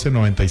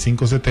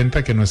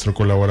 2412-9570, que nuestro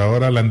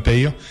colaborador Alan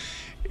Tello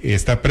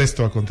está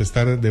presto a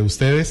contestar de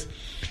ustedes.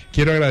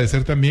 Quiero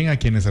agradecer también a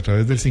quienes a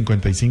través del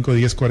 55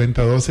 10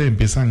 40 12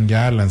 empiezan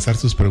ya a lanzar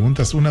sus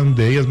preguntas, una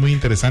de ellas muy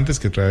interesantes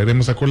que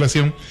traeremos a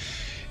colación.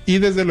 Y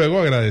desde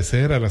luego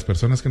agradecer a las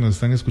personas que nos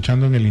están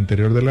escuchando en el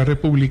interior de la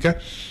República.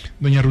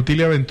 Doña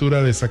Rutilia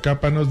Ventura de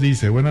Zacapa nos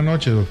dice: buenas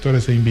noches,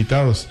 doctores e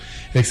invitados,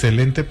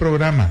 excelente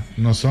programa,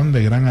 nos son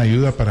de gran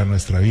ayuda para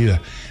nuestra vida.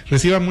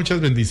 Reciba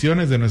muchas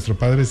bendiciones de nuestro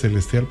Padre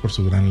Celestial por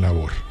su gran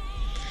labor.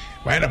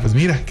 Bueno, pues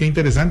mira, qué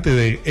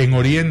interesante, en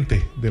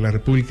Oriente de la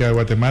República de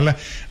Guatemala,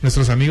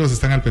 nuestros amigos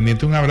están al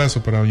pendiente. Un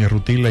abrazo para doña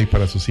Rutila y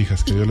para sus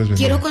hijas, que Dios les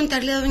bendiga. Quiero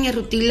contarle a doña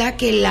Rutila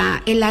que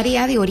el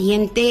área de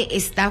Oriente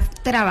está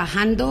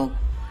trabajando,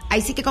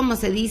 ahí sí que como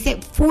se dice,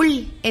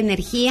 full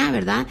energía,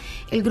 ¿verdad?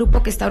 El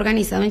grupo que está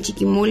organizado en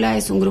Chiquimula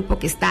es un grupo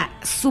que está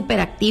súper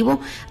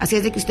activo, así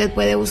es de que usted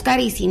puede buscar,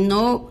 y si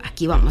no,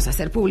 aquí vamos a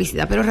hacer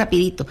publicidad, pero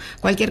rapidito.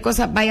 Cualquier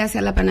cosa, váyase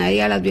a la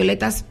panadería de Las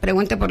Violetas,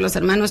 pregunte por los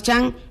hermanos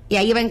Chan, y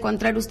ahí va a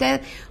encontrar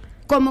usted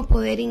cómo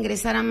poder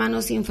ingresar a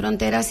Manos Sin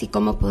Fronteras y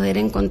cómo poder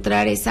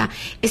encontrar esa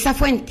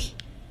fuente,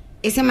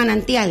 ese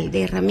manantial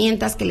de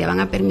herramientas que le van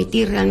a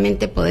permitir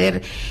realmente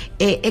poder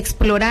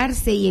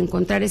explorarse y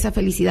encontrar esa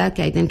felicidad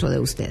que hay dentro de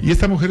usted. Y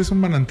esta mujer es un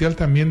manantial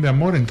también de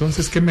amor,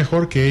 entonces qué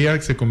mejor que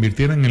ella se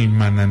convirtiera en el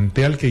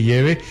manantial que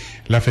lleve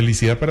la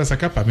felicidad para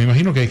Zacapa. Me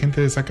imagino que hay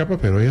gente de Zacapa,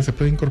 pero ella se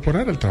puede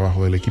incorporar al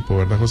trabajo del equipo,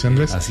 ¿verdad, José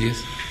Andrés? Así es.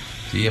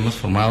 Sí, hemos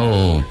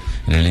formado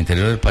en el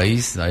interior del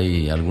país,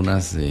 hay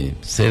algunas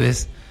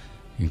sedes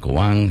en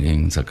Cobán,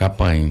 en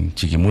Zacapa, en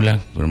Chiquimula,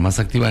 pero más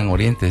activa en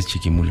Oriente es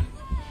Chiquimula.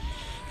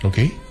 Ok.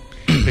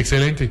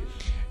 Excelente.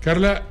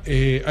 Carla,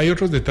 hay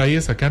otros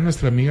detalles. Acá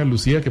nuestra amiga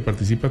Lucía, que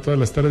participa todas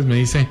las tardes, me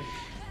dice: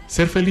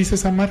 ser feliz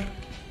es amar.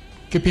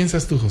 ¿Qué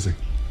piensas tú, José?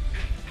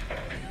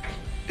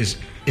 Es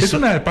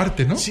una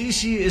parte, ¿no? Sí,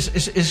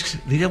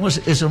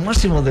 diríamos, es el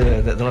máximo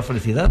de la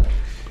felicidad.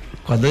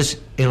 Cuando es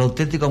el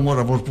auténtico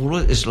amor puro,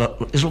 es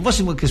lo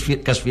máximo que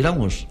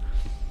aspiramos.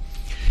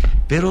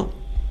 Pero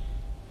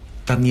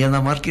también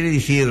amar quiere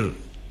decir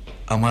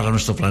amar a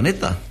nuestro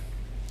planeta.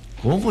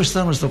 ¿Cómo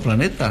está nuestro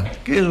planeta?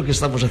 ¿Qué es lo que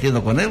estamos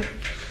haciendo con él?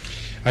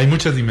 Hay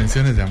muchas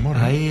dimensiones de amor,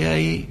 ¿no?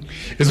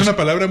 Es una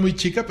palabra muy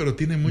chica, pero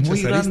tiene muchas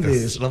aristas. Muy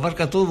grande, la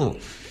abarca todo.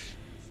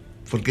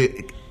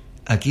 Porque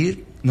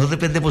aquí no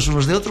dependemos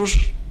unos de otros.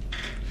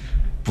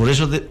 Por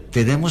eso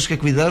tenemos que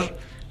cuidar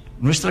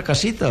nuestra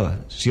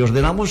casita. Si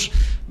ordenamos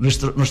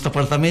nuestro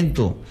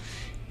apartamento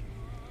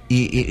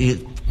y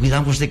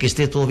cuidamos de que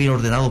esté todo bien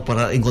ordenado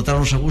para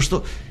encontrarnos a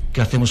gusto,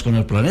 ¿qué hacemos con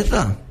el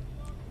planeta?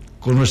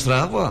 Con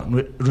nuestra agua,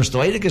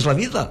 nuestro aire, que es la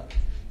vida.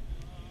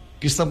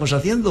 ¿Qué estamos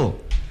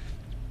haciendo?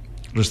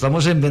 Lo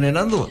estamos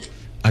envenenando.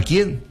 ¿A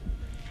quién?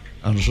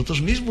 A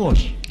nosotros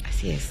mismos.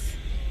 Así es.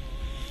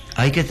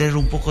 Hay que tener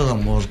un poco de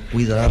amor,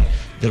 cuidar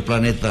del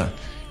planeta,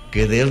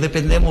 que de él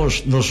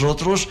dependemos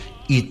nosotros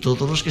y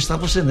todos los que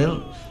estamos en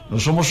él. No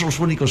somos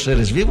los únicos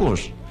seres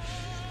vivos.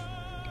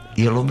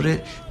 Y el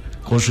hombre,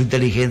 con su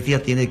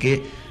inteligencia, tiene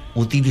que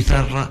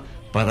utilizarla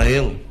para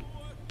él.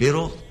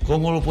 Pero,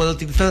 ¿cómo lo puede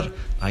utilizar?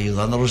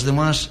 Ayudando a los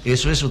demás.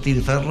 Eso es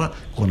utilizarla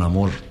con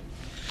amor.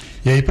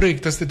 Y ahí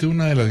proyectaste tú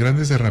una de las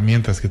grandes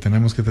herramientas que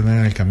tenemos que tener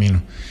en el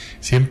camino.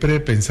 Siempre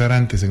pensar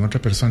antes en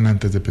otra persona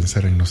antes de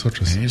pensar en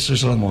nosotros. Eso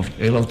es el amor.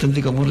 El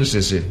auténtico amor es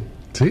ese.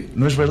 ¿Sí?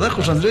 ¿No es verdad,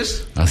 José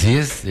Andrés? Así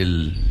es.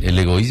 El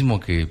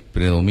egoísmo que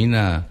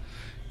predomina,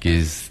 que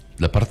es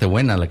la parte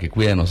buena, la que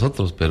cuida de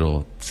nosotros,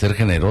 pero ser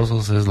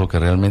generosos es lo que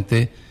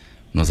realmente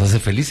nos hace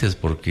felices,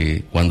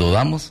 porque cuando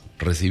damos,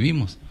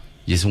 recibimos.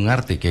 Y es un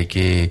arte que hay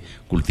que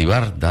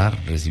cultivar,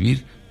 dar,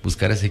 recibir,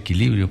 buscar ese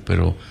equilibrio.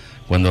 Pero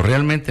cuando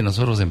realmente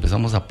nosotros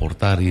empezamos a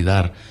aportar y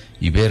dar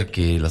y ver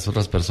que las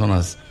otras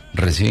personas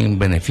reciben un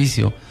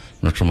beneficio,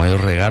 nuestro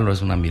mayor regalo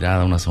es una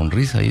mirada, una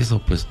sonrisa, y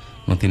eso pues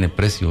no tiene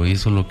precio, y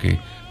eso es lo que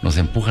nos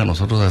empuja a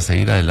nosotros a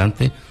seguir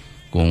adelante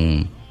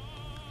con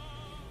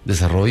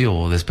desarrollo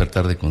o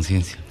despertar de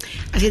conciencia.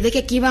 Así es de que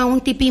aquí va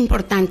un tip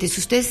importante. Si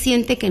usted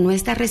siente que no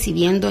está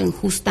recibiendo en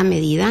justa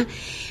medida,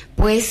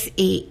 pues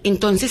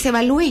entonces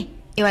evalúe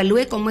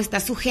cómo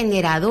está su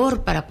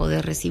generador para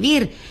poder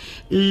recibir.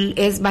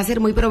 Va a ser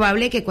muy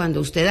probable que cuando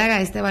usted haga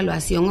esta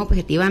evaluación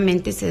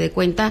objetivamente se dé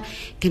cuenta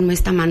que no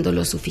está amando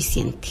lo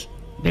suficiente,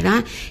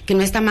 ¿verdad? Que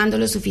no está amando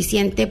lo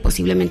suficiente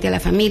posiblemente a la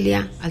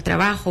familia, al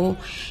trabajo,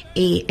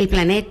 el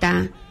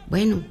planeta,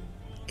 bueno,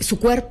 su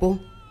cuerpo,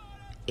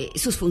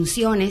 sus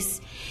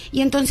funciones.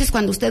 Y entonces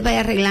cuando usted vaya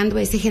arreglando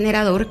ese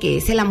generador, que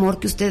es el amor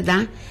que usted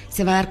da,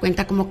 se va a dar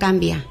cuenta cómo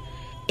cambia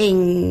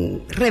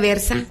en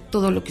reversa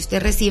todo lo que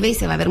usted recibe, y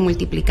se va a ver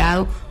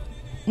multiplicado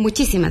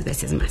muchísimas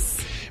veces más.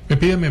 Me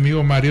pide mi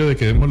amigo Mario de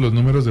que demos los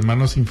números de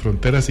Manos Sin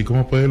Fronteras y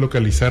cómo puede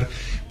localizar,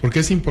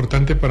 porque es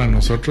importante para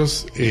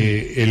nosotros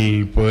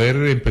el poder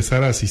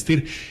empezar a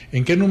asistir.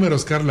 ¿En qué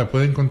números, Carla,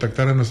 pueden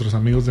contactar a nuestros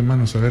amigos de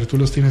Manos? A ver, ¿tú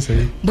los tienes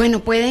ahí? Bueno,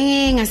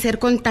 pueden hacer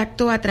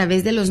contacto a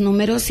través de los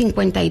números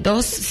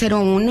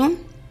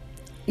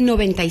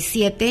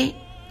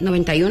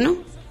 5201-9791,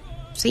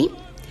 ¿sí?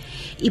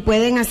 Y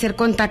pueden hacer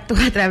contacto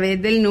a través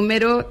del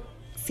número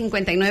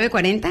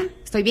 5940,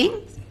 ¿estoy bien?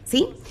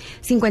 ¿Sí?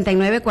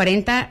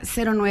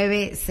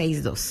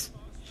 5940-0962.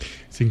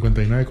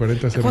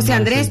 5940. José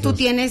Andrés, ¿tú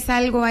tienes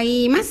algo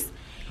ahí más?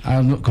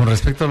 No, con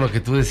respecto a lo que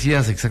tú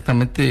decías,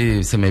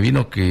 exactamente se me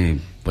vino que,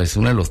 pues,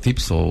 uno de los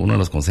tips o uno de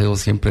los consejos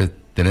siempre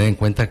tener en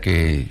cuenta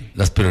que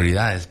las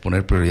prioridades,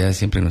 poner prioridades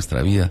siempre en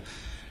nuestra vida,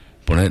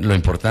 poner lo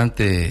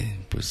importante,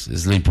 pues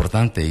es lo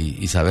importante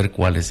y saber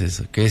cuál es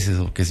eso, qué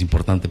es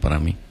importante para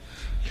mí.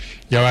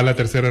 Ya va la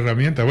tercera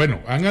herramienta.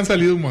 Bueno, han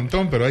salido un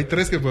montón, pero hay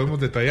 3 que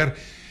podemos detallar.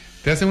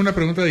 Te hacen una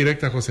pregunta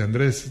directa, José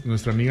Andrés.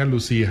 Nuestra amiga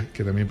Lucía,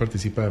 que también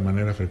participa de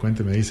manera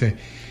frecuente, me dice,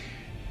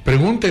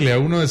 pregúntele a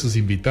uno de sus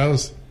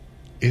invitados,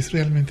 ¿es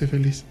realmente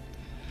feliz?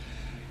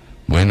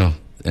 Bueno,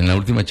 en la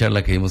última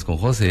charla que dimos con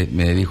José,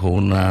 me dijo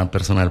una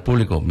persona del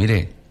público,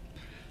 mire,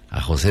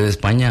 a José de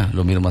España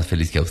lo miro más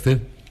feliz que a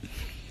usted.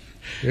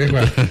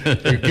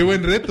 Qué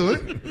buen reto, ¿eh?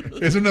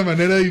 Es una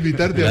manera de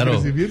invitarte a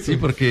recibir. Sí,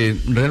 porque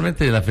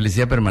realmente la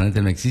felicidad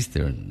permanente no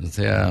existe. O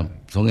sea,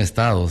 son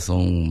estados,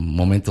 son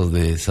momentos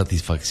de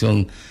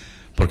satisfacción,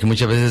 porque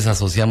muchas veces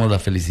asociamos la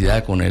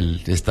felicidad con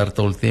el estar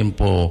todo el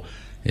tiempo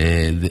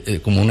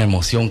como una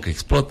emoción que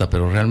explota,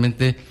 pero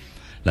realmente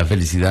la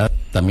felicidad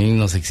también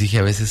nos exige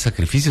a veces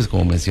sacrificios,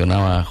 como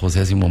mencionaba José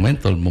hace un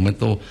momento. El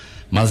momento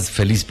más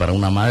feliz para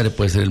una madre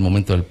puede ser el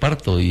momento del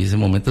parto, y ese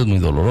momento es muy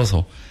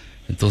doloroso.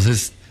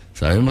 Entonces,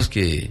 sabemos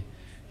que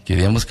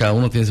digamos, cada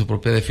uno tiene su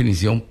propia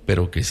definición,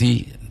 pero que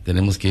sí,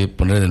 tenemos que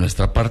poner de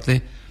nuestra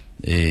parte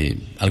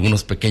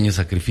algunos pequeños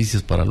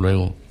sacrificios para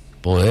luego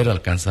poder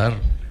alcanzar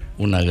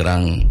una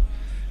gran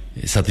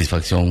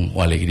satisfacción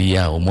o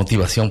alegría o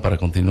motivación para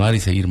continuar y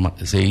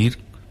seguir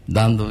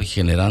dando y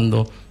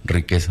generando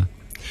riqueza.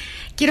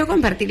 Quiero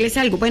compartirles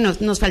algo. Bueno,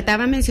 nos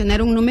faltaba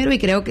mencionar un número y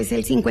creo que es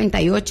el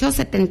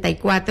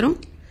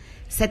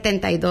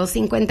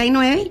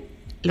 5874-7259.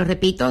 Lo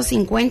repito,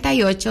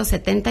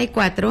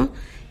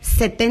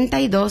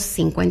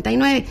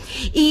 5874-7259.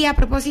 Y a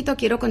propósito,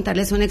 quiero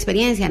contarles una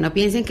experiencia. No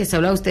piensen que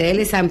solo a ustedes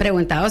les han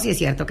preguntado si es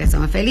cierto que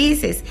son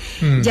felices.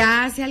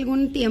 Ya hace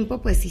algún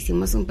tiempo, pues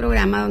hicimos un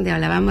programa donde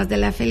hablábamos de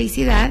la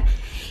felicidad,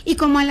 y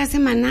como a la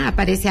semana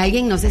aparece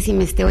alguien, no sé si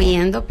me esté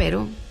oyendo,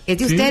 pero es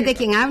de usted de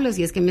quien hablo,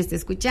 si es que me está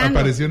escuchando.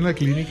 ¿Apareció en la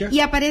clínica?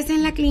 Y aparece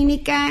en la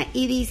clínica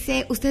y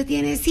dice, ¿usted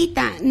tiene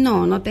cita?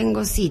 No, no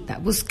tengo cita.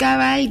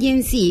 ¿Buscaba a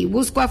alguien? Sí,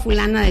 busco a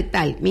fulana de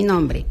tal, mi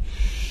nombre.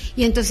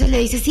 Y entonces le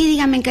dice, sí,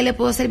 dígame en qué le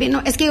puedo servir.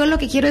 No, es que yo lo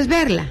que quiero es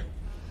verla.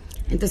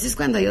 Entonces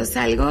cuando yo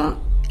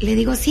salgo, le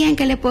digo, sí, ¿en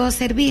qué le puedo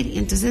servir? Y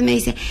entonces me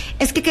dice,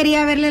 es que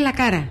quería verle la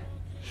cara.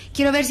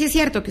 Quiero ver si es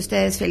cierto que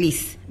usted es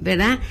feliz,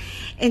 ¿verdad?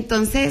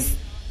 Entonces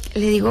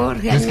le digo,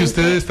 realmente, es que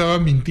usted estaba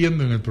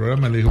mintiendo en el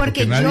programa, le digo,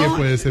 porque nadie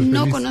puede ser feliz.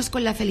 No conozco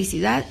la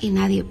felicidad y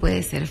nadie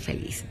puede ser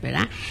feliz,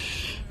 ¿verdad?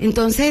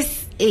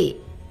 Entonces,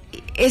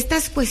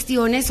 estas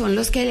cuestiones son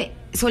las que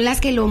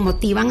lo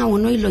motivan a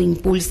uno y lo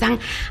impulsan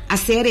a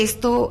hacer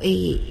esto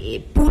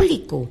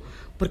público,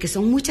 porque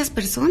son muchas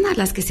personas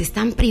las que se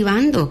están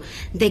privando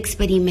de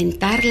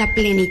experimentar la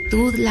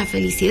plenitud, la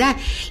felicidad.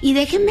 Y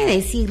déjenme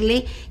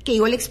decirle que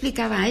yo le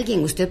explicaba a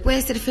alguien, usted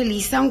puede ser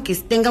feliz aunque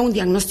tenga un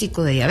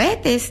diagnóstico de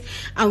diabetes,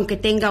 aunque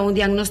tenga un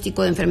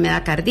diagnóstico de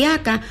enfermedad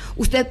cardíaca,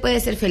 usted puede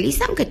ser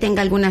feliz aunque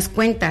tenga algunas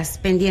cuentas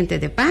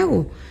pendientes de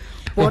pago.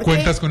 O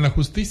cuentas con la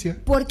justicia.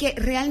 Porque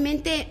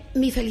realmente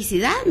mi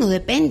felicidad no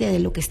depende de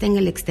lo que está en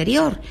el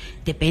exterior,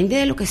 depende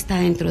de lo que está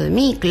dentro de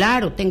mí.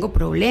 Claro, tengo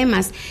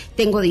problemas,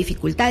 tengo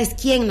dificultades,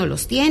 ¿quién no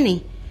los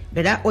tiene?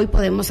 ¿Verdad? Hoy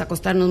podemos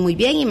acostarnos muy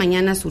bien y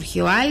mañana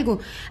surgió algo.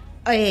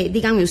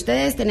 Díganme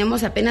ustedes,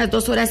 tenemos apenas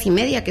 2 horas y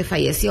media que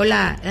falleció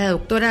la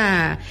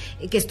doctora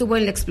que estuvo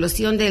en la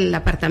explosión del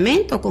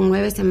apartamento con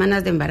 9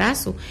 semanas de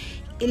embarazo.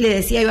 Le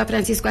decía yo a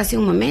Francisco hace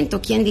un momento,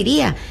 ¿quién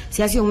diría?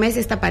 Si hace un mes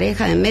esta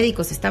pareja de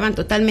médicos estaban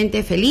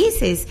totalmente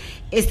felices,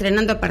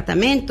 estrenando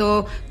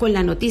apartamento, con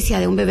la noticia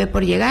de un bebé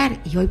por llegar,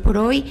 y hoy por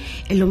hoy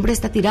el hombre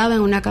está tirado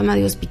en una cama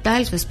de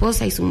hospital, su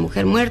esposa y su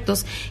mujer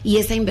muertos, y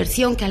esa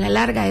inversión que a la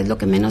larga es lo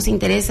que menos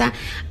interesa,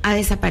 ha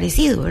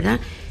desaparecido, ¿verdad?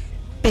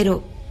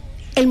 Pero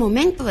el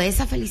momento de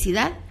esa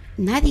felicidad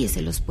nadie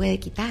se los puede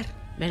quitar,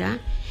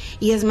 ¿verdad?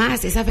 Y es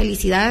más, esa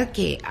felicidad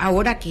que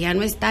ahora que ya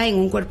no está en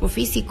un cuerpo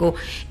físico,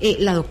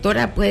 la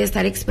doctora puede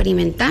estar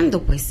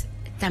experimentando, pues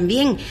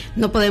también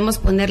no podemos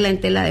ponerla en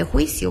tela de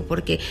juicio,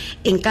 porque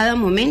en cada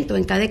momento,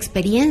 en cada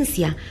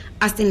experiencia,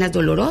 hasta en las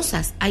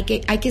dolorosas, hay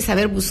que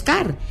saber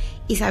buscar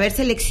y saber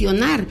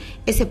seleccionar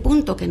ese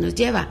punto que nos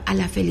lleva a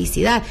la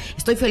felicidad.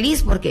 Estoy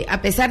feliz porque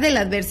a pesar de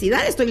la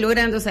adversidad estoy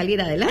logrando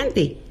salir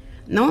adelante,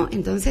 ¿no?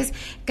 Entonces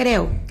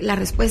creo que la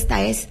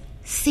respuesta es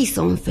sí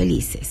son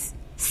felices.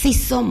 Sí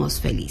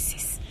somos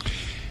felices.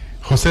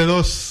 José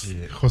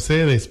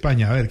de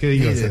España, a ver, ¿qué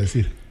ibas a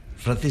decir?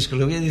 Francisco,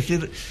 le voy a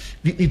decir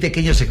mi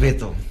pequeño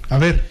secreto. A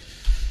ver.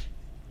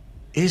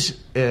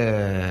 Es,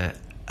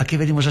 ¿a qué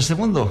venimos a este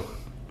mundo?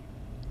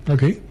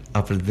 Ok.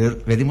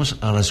 Venimos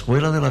a la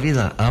escuela de la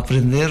vida, a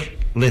aprender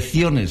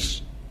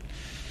lecciones.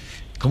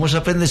 ¿Cómo se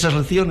aprenden esas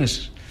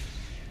lecciones?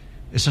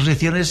 Esas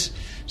lecciones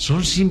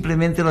son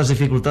simplemente las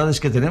dificultades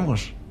que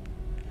tenemos.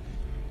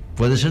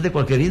 Pueden ser de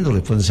cualquier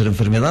índole, pueden ser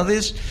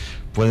enfermedades,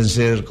 pueden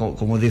ser,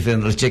 como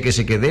dicen, el cheque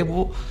ese que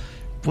debo,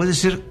 puede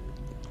ser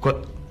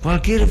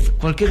cualquier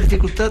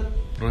dificultad.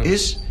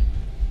 Es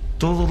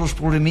todos los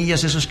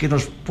problemillas esos que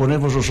nos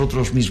ponemos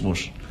nosotros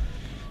mismos.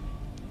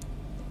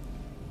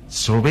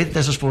 Solventa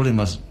esos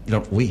problemas.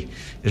 Uy,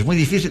 es muy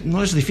difícil.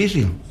 No es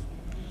difícil.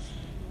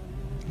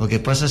 Lo que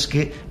pasa es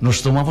que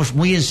nos tomamos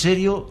muy en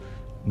serio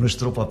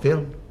nuestro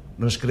papel.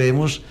 Nos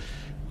creemos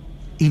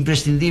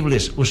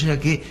imprescindibles. O sea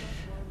que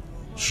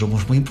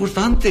somos muy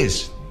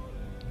importantes.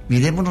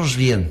 Mirémonos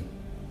bien.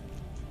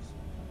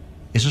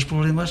 Esos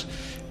problemas...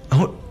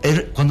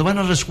 Cuando van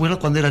a la escuela,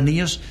 cuando eran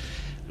niños,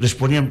 les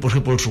ponían, por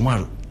ejemplo, el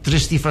sumar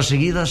 3 cifras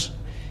seguidas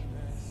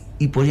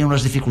y ponían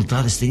unas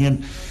dificultades, tenían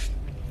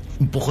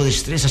un poco de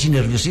estrés, así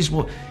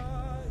nerviosismo.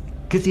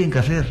 ¿Qué tienen que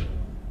hacer?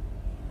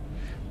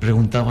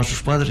 Preguntaban a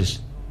sus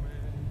padres,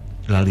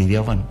 la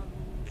aliviaban.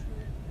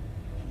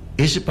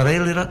 Ese para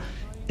él era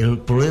el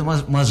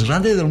problema más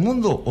grande del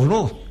mundo, ¿o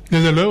no?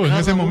 Desde luego, en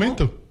ese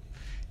momento.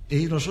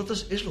 Y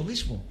nosotros es lo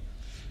mismo.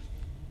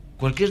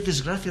 Cualquier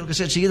desgracia, lo que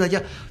sea, enseguida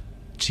ya...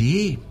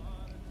 Sí,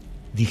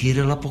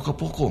 digiérela poco a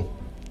poco.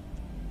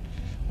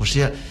 O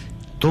sea,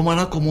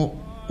 tómala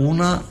como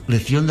una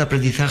lección de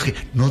aprendizaje.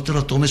 No te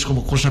lo tomes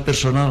como cosa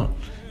personal.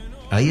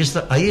 Ahí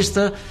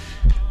está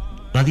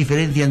la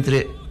diferencia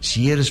entre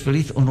si eres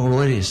feliz o no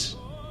lo eres.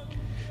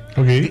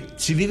 Okay.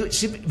 Si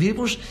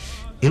vivimos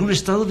en un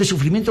estado de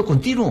sufrimiento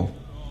continuo,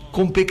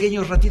 con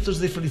pequeños ratitos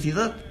de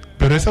felicidad.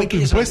 Pero es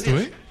autoimpuesto,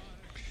 ¿eh?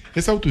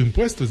 Es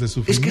autoimpuesto ese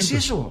sufrimiento. Es que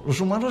es eso. Los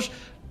humanos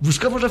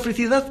buscamos la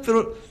felicidad,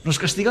 pero nos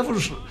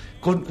castigamos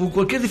con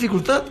cualquier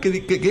dificultad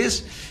que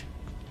es.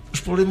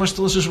 Los problemas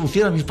todos se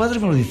solucionan. Mi padre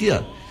me lo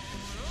decía.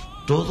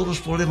 Todos los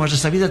problemas de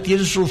esta vida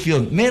tienen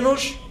solución,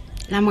 menos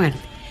la muerte.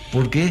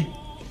 ¿Por qué?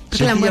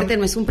 Porque la muerte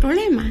no es un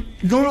problema.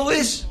 No lo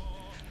es.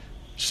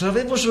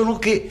 Sabemos o no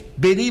que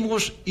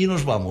venimos y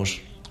nos vamos.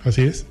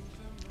 Así es.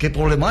 ¿Qué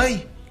problema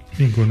hay?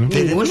 Ninguno.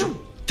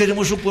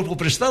 Tenemos un cuerpo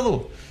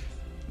prestado.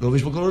 Lo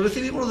mismo que lo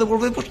recibimos, lo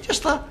devolvemos, ya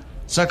está.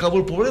 Se acabó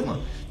el problema.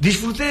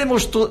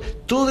 Disfrutemos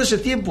todo ese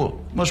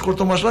tiempo, más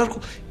corto o más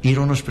largo, y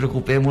no nos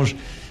preocupemos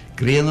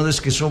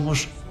creyéndoles que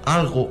somos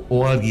algo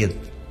o alguien.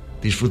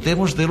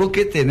 Disfrutemos de lo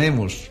que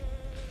tenemos.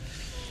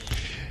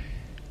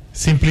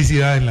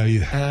 Simplicidad en la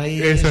vida.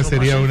 Esa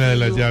sería una de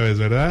las llaves,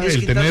 ¿verdad?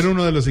 El tener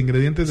uno de los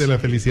ingredientes de la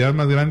felicidad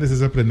más grandes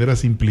es aprender a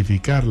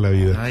simplificar la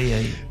vida.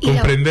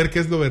 Comprender qué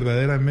es lo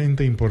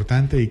verdaderamente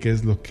importante y qué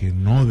es lo que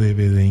no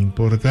debe de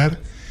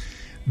importar.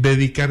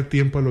 Dedicar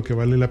tiempo a lo que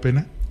vale la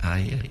pena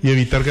y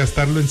evitar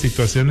gastarlo en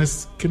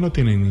situaciones que no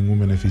tienen ningún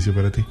beneficio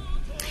para ti.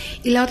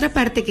 Y la otra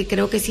parte que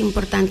creo que es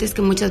importante es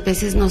que muchas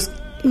veces nos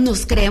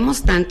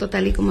creemos tanto,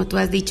 tal y como tú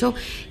has dicho,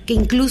 que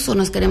incluso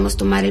nos queremos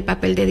tomar el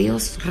papel de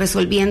Dios,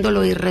 resolviendo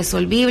lo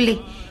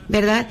irresolvible,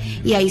 ¿verdad?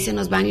 Y ahí se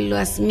nos van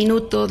los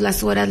minutos,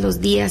 las horas,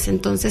 los días.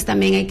 Entonces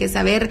también hay que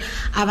saber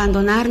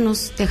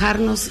abandonarnos,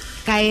 dejarnos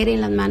caer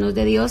en las manos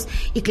de Dios.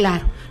 Y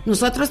claro,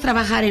 nosotros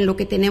trabajar en lo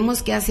que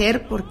tenemos que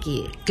hacer,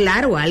 porque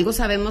claro, algo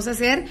sabemos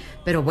hacer,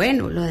 pero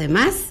bueno, lo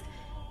demás,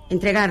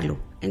 entregarlo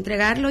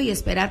y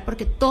esperar,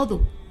 porque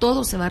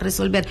todo se va a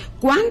resolver.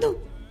 ¿Cuándo?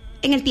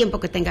 En el tiempo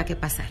que tenga que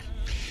pasar.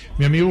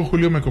 Mi amigo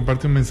Julio me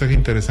comparte un mensaje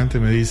interesante.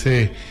 Me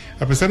dice: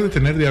 a pesar de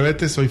tener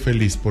diabetes, soy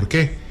feliz. ¿Por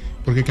qué?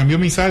 Porque cambió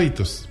mis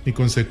hábitos.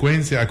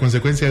 A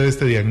consecuencia de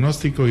este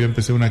diagnóstico, yo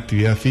empecé una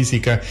actividad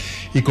física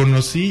y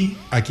conocí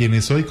a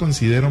quienes hoy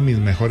considero mis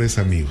mejores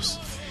amigos.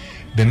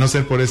 De no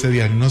ser por ese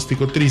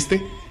diagnóstico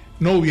triste,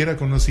 no hubiera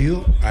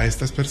conocido a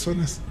estas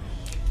personas.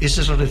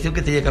 Esa es la lección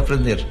que tenía que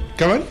aprender.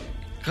 ¿Cabal?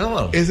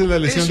 Cabal. Esa es la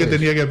lección que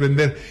tenía que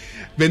aprender.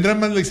 Vendrán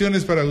más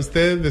lecciones para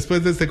usted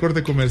después de este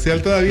corte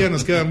comercial. Todavía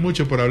nos queda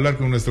mucho por hablar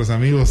con nuestros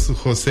amigos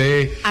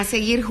José. A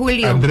seguir,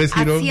 Julio, Andrés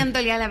Girón,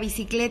 haciéndole a la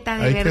bicicleta,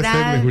 de hay verdad. Que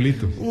hacerle,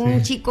 Julito.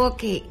 Un chico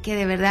que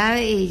de verdad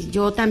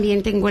yo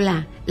también tengo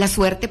la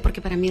suerte,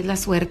 porque para mí es la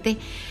suerte,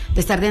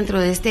 de estar dentro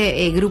de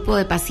este grupo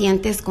de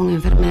pacientes con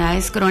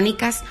enfermedades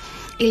crónicas.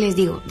 Y les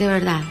digo, de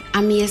verdad,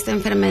 a mí esta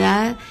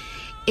enfermedad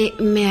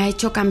me ha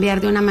hecho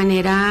cambiar de una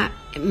manera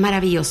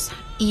maravillosa.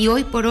 Y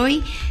hoy por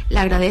hoy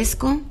la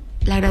agradezco,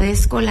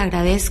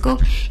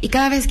 y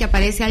cada vez que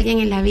aparece alguien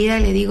en la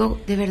vida le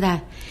digo, de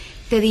verdad,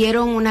 te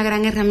dieron una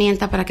gran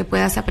herramienta para que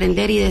puedas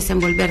aprender y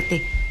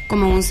desenvolverte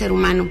como un ser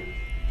humano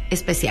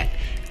especial.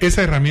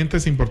 Esa herramienta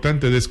es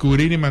importante,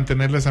 descubrir y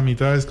mantener las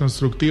amistades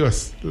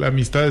constructivas. La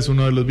amistad es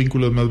uno de los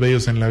vínculos más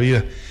bellos en la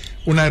vida.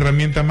 Una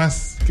herramienta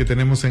más que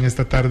tenemos en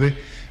esta tarde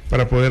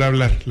para poder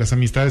hablar. Las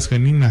amistades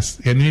genuinas,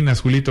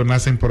 Julito,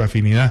 nacen por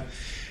afinidad.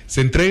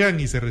 Se entregan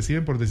y se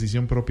reciben por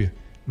decisión propia.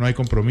 No hay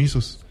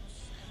compromisos.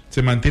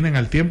 Se mantienen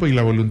al tiempo y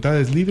la voluntad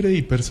es libre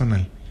y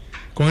personal.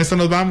 Con esto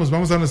nos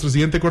vamos a nuestro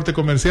siguiente corte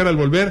comercial. Al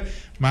volver,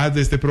 más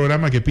de este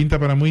programa que pinta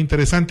para muy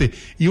interesante.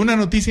 Y una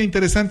noticia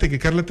interesante que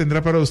Carla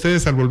tendrá para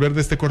ustedes al volver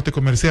de este corte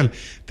comercial.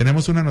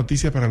 Tenemos una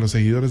noticia para los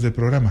seguidores del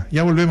programa.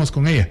 Ya volvemos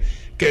con ella.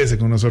 Quédese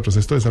con nosotros,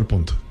 esto es Al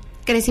Punto.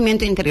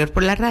 Crecimiento interior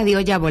por la radio,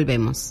 ya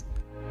volvemos.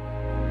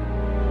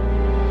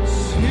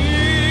 Sí,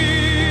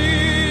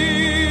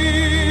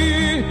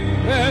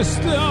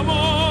 este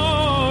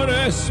amor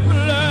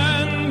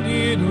espléndido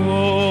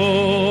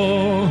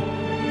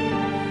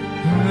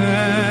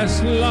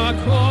es la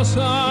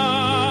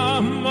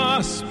cosa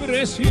más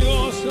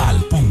preciosa.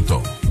 Al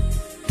Punto.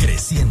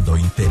 creciendo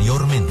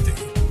interiormente.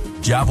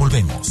 Ya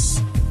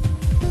volvemos.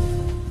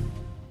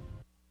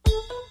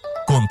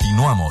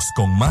 Continuamos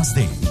con más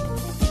de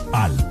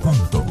Al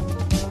Punto.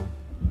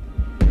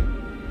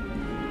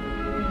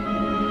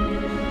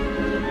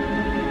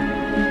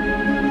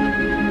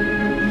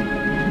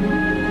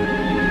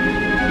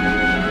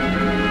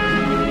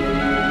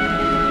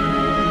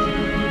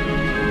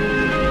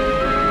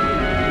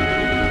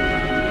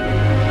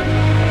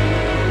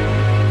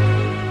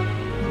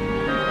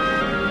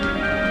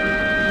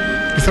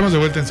 Estamos de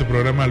vuelta en su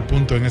programa Al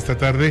Punto en esta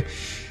tarde.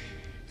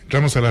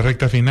 Entramos a la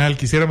recta final.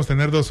 Quisiéramos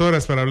tener 2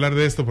 horas para hablar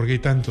de esto porque hay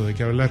tanto de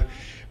qué hablar.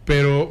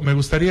 Pero me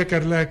gustaría,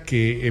 Carla,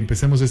 que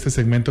empecemos este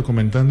segmento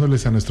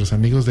comentándoles a nuestros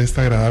amigos de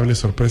esta agradable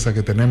sorpresa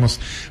que tenemos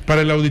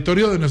para el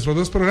auditorio de nuestros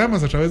 2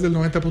 programas a través del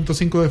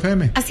 90.5 de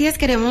FM. Así es,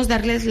 queremos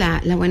darles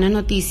la buena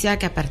noticia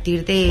que a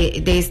partir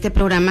de este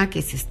programa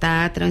que se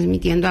está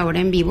transmitiendo ahora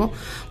en vivo,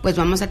 pues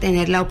vamos a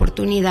tener la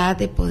oportunidad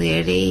de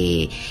poder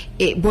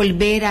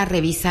volver a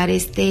revisar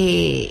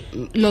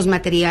los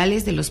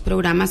materiales de los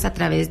programas a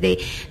través de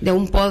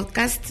un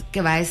podcast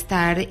que va a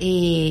estar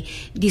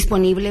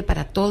disponible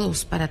para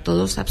todos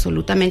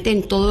absolutamente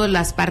en todas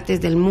las partes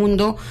del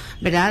mundo,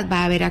 ¿verdad?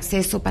 Va a haber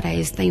acceso para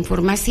esta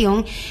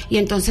información y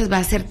entonces va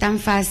a ser tan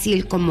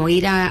fácil como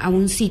ir a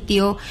un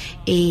sitio,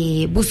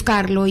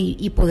 buscarlo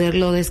y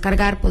poderlo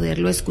descargar,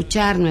 poderlo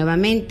escuchar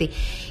nuevamente.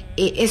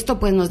 Esto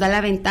pues nos da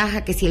la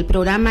ventaja que si el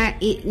programa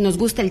nos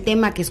gusta el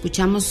tema que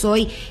escuchamos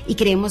hoy y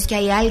creemos que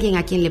hay alguien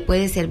a quien le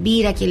puede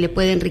servir, a quien le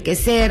puede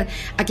enriquecer,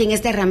 a quien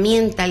esta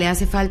herramienta le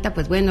hace falta,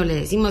 pues bueno, le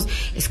decimos,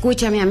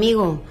 escúchame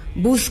amigo,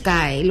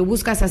 lo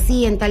buscas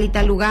así en tal y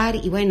tal lugar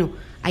y bueno,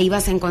 ahí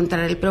vas a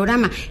encontrar el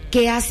programa.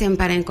 ¿Qué hacen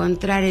para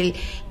encontrar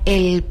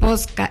el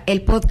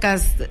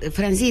podcast,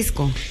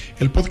 Francisco?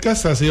 El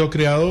podcast ha sido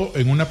creado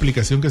en una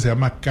aplicación que se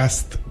llama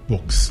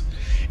Castbox.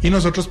 Y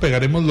nosotros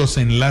pegaremos los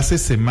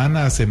enlaces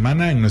semana a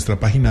semana en nuestra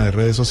página de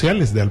redes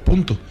sociales de Al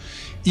Punto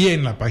y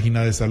en la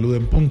página de Salud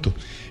en Punto.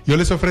 Yo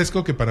les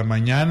ofrezco que para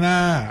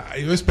mañana,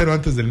 yo espero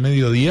antes del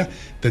mediodía,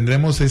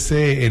 tendremos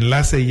ese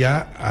enlace ya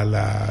a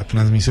la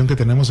transmisión que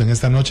tenemos en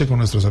esta noche con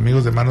nuestros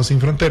amigos de Manos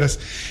Sin Fronteras,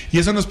 y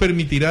eso nos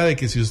permitirá de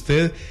que si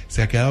usted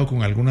se ha quedado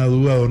con alguna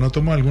duda o no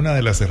tomó alguna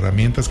de las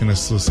herramientas que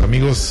nuestros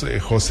amigos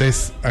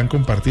Josés han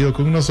compartido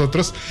con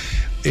nosotros,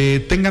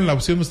 tengan la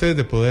opción ustedes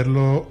de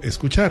poderlo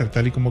escuchar,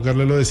 tal y como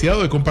Carla lo decía,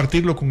 o de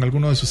compartirlo con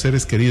alguno de sus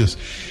seres queridos.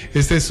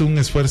 Este es un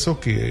esfuerzo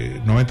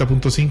que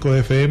 90.5 de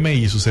FM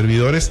y sus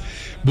servidores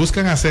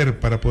buscan hacer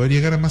para poder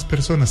llegar a más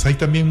personas. Hay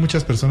también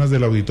muchas personas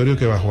del auditorio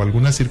que bajo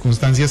algunas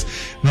circunstancias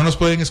no nos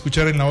pueden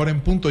escuchar en la hora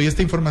en punto y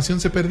esta información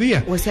se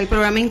perdía. O es el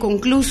programa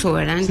inconcluso,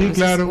 ¿verdad? Entonces,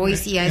 sí, claro. Hoy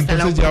sí está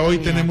entonces ya hoy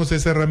tenemos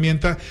esa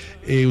herramienta.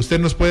 Usted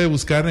nos puede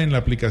buscar en la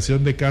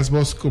aplicación de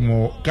Castbox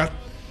como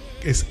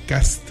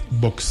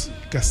Castbox.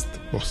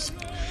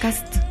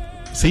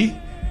 Sí,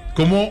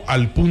 como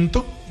Al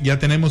Punto. Ya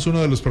tenemos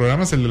uno de los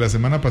programas, el de la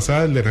semana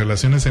pasada, el de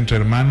Relaciones entre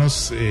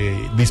Hermanos,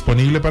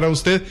 disponible para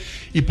usted,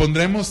 y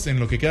pondremos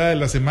en lo que queda de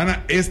la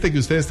semana que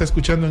usted está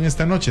escuchando en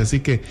esta noche. Así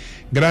que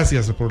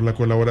gracias por la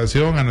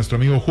colaboración a nuestro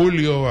amigo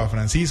Julio, a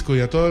Francisco y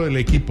a todo el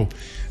equipo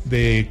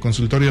de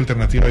Consultorio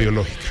Alternativa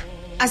Biológica.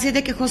 Así es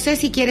de que, José,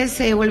 si quieres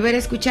volver a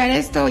escuchar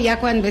esto, ya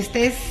cuando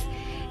estés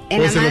en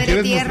pues la madre se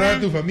lo quieres tierra, mostrar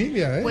a tu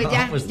familia, pues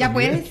ya, pues ya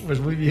también, puedes.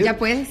 Pues muy bien. Ya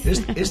puedes.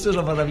 Esto es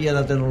la maravilla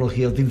de la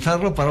tecnología,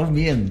 utilizarlo para un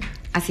bien.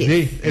 Así es.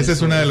 Sí, esa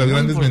es una de las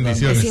grandes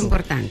bendiciones. Es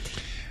importante.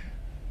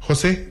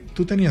 José,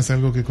 tú tenías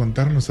algo que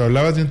contarnos.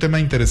 Hablabas de un tema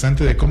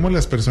interesante de cómo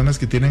las personas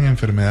que tienen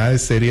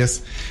enfermedades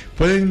serias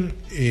pueden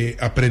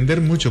aprender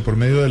mucho por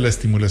medio de la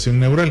estimulación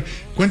neural.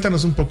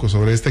 Cuéntanos un poco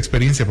sobre esta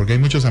experiencia, porque hay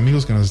muchos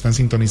amigos que nos están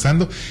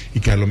sintonizando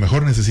y que a lo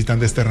mejor necesitan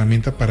de esta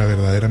herramienta para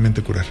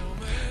verdaderamente curar.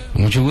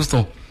 Con mucho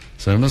gusto.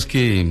 Sabemos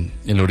que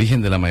el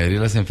origen de la mayoría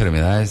de las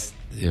enfermedades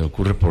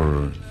ocurre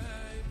por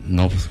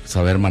no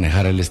saber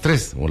manejar el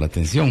estrés o la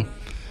tensión.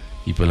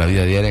 Y pues la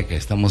vida diaria que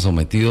estamos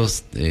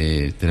sometidos,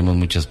 tenemos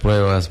muchas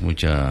pruebas,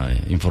 mucha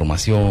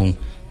información,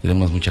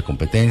 tenemos mucha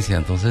competencia,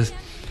 entonces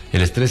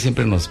el estrés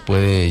siempre nos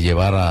puede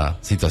llevar a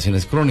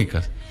situaciones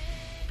crónicas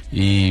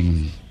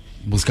y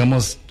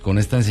buscamos con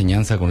esta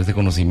enseñanza, con este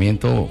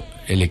conocimiento,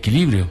 el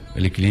equilibrio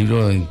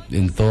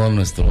en toda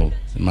nuestra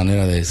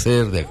manera de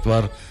ser, de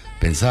actuar,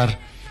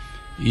 pensar,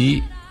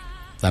 y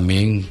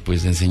también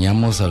pues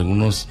enseñamos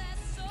algunos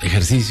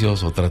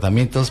ejercicios o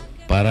tratamientos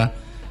para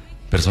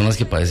personas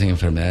que padecen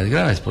enfermedades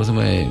graves. Por eso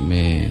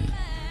me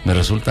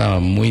resulta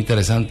muy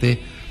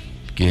interesante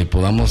que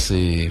podamos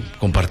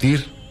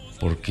compartir,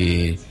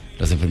 porque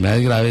las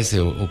enfermedades graves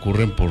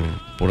ocurren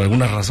por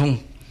alguna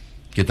razón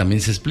que también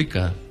se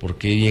explica por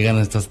qué llegan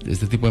a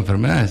este tipo de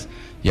enfermedades.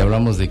 Ya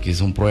hablamos de que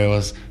son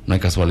pruebas, no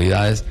hay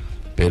casualidades,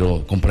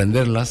 pero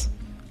comprenderlas,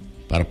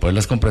 para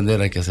poderlas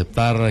comprender hay que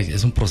aceptarlas,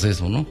 es un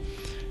proceso, ¿no?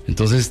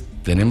 Entonces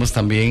tenemos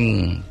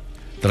también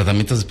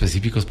tratamientos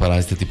específicos para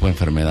este tipo de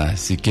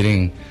enfermedades. Si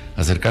quieren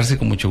acercarse,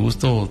 con mucho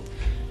gusto,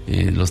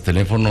 los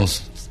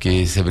teléfonos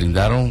que se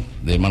brindaron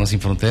de Manos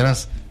Sin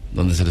Fronteras,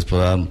 donde se les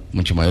pueda dar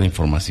mucha mayor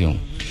información.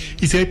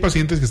 Y si hay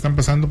pacientes que están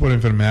pasando por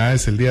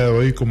enfermedades el día de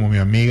hoy, como mi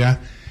amiga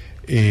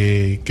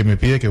que me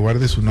pide que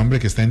guarde su nombre,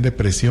 que está en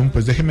depresión,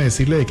 pues déjeme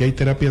decirle de que hay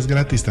terapias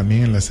gratis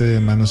también en la sede de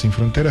Manos Sin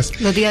Fronteras.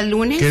 Los días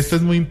lunes. Que esto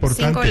es muy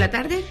importante. 5 de la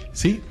tarde.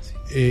 Sí.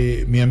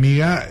 Mi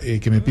amiga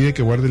que me pide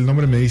que guarde el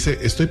nombre me dice,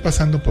 estoy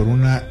pasando por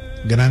una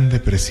gran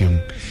depresión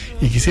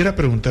y quisiera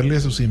preguntarle a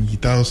sus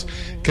invitados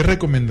qué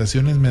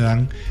recomendaciones me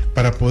dan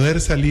para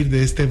poder salir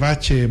de este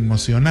bache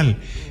emocional.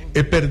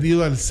 He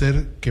perdido al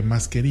ser que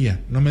más quería.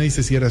 No me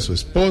dice si era su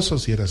esposo,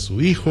 si era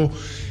su hijo,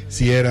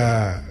 si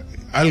era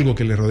algo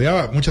que le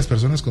rodeaba. Muchas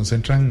personas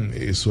concentran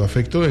su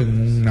afecto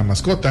en una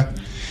mascota,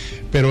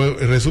 pero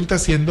resulta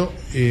siendo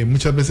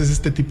muchas veces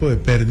este tipo de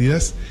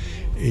pérdidas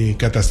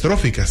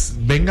catastróficas,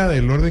 venga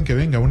del orden que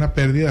venga. Una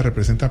pérdida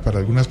representa para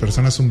algunas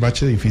personas un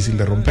bache difícil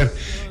de romper.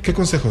 ¿Qué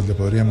consejos le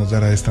podríamos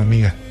dar a esta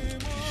amiga?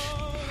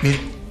 Bien,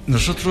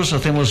 nosotros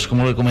hacemos,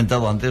 como le he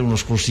comentado antes,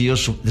 unos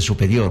cursillos de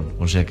superior,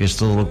 o sea que es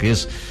todo lo que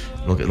es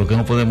lo que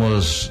no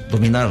podemos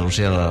dominar, o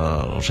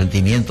sea, los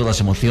sentimientos,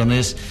 las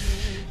emociones.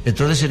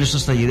 Entonces en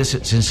estos talleres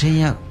se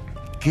enseña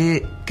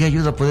qué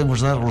ayuda podemos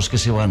dar a los que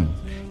se van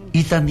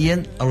y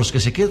también a los que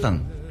se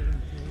quedan.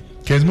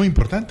 Que es muy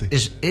importante.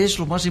 Es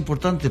lo más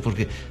importante,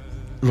 porque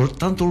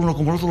tanto uno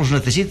como el otro los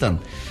necesitan.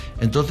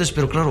 Entonces,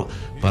 pero claro,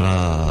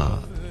 para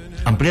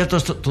ampliar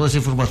toda esa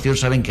información,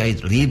 saben que hay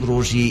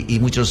libros y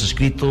muchos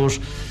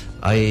escritos,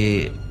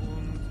 hay,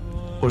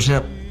 o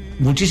sea,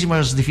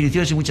 muchísimas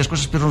definiciones y muchas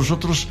cosas, pero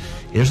nosotros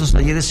en estos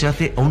talleres se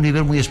hace a un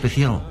nivel muy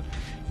especial.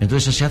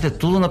 Entonces se hace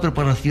toda una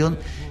preparación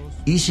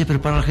y se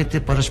prepara a la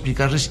gente para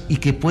explicarles y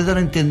que puedan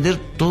entender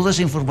toda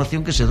esa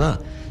información que se da.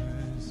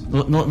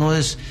 No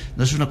es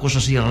una cosa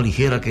así a la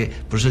ligera, que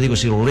por eso digo,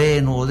 si lo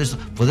leen o de esto,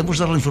 podemos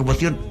dar la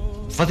información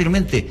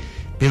fácilmente,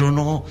 pero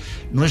no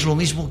es lo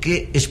mismo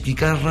que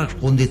explicarla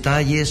con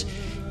detalles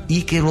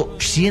y que lo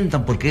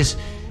sientan, porque es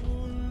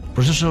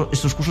por eso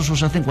estos cursos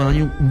se hacen cuando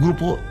hay un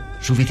grupo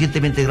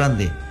suficientemente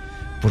grande,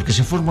 porque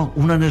se forma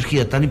una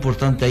energía tan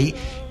importante ahí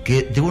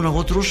que de uno a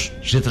otros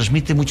se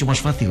transmite mucho más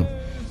fácil.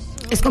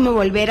 Es como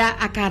volver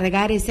a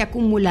cargar ese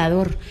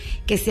acumulador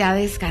que se ha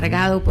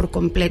descargado por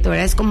completo,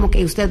 ¿verdad? Es como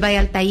que usted vaya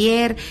al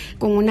taller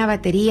con una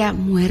batería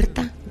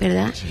muerta,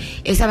 ¿verdad? Sí.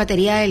 Esa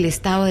batería del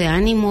estado de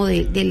ánimo,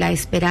 de la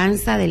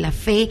esperanza, de la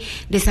fe,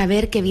 de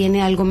saber que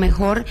viene algo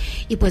mejor,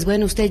 y pues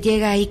bueno, usted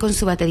llega ahí con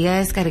su batería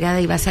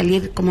descargada y va a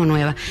salir como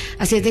nueva.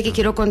 Así es de que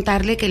quiero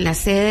contarle que en la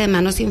sede de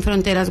Manos Sin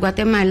Fronteras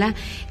Guatemala,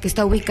 que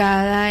está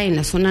ubicada en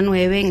la zona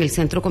 9, en el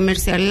centro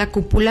comercial La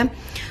Cúpula,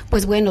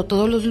 pues bueno,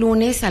 todos los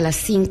lunes a las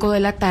 5 de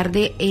la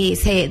tarde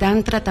se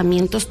dan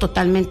tratamientos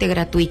totalmente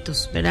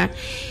gratuitos, ¿verdad?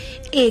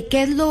 ¿Qué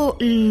es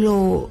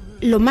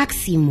lo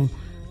máximo?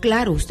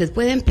 Claro, usted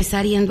puede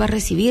empezar yendo a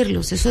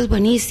recibirlos, eso es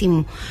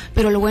buenísimo,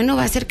 pero lo bueno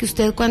va a ser que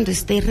usted, cuando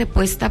esté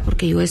repuesta,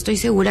 porque yo estoy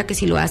segura que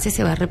si lo hace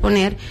se va a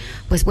reponer,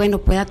 pues bueno,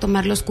 pueda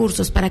tomar los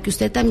cursos para que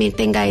usted también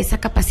tenga esa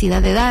capacidad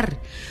de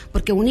dar,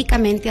 porque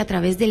únicamente a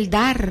través del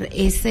dar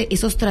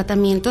esos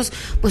tratamientos,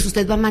 pues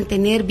usted va a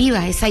mantener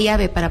viva esa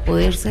llave para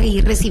poder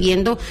seguir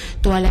recibiendo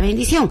toda la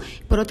bendición.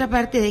 Por otra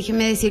parte,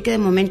 déjeme decir que de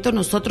momento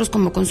nosotros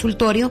como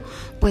consultorio,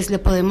 pues le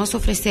podemos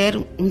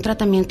ofrecer un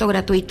tratamiento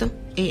gratuito.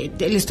 Le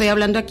estoy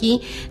hablando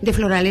aquí de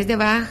florales de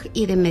Bach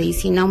y de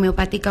medicina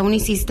homeopática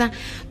unicista,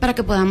 para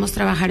que podamos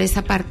trabajar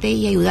esa parte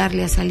y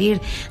ayudarle a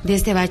salir de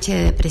este bache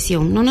de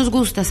depresión. No nos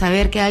gusta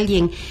saber que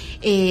alguien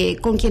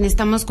con quien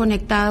estamos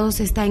conectados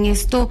está en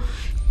esto,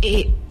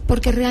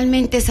 porque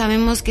realmente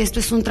sabemos que esto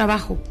es un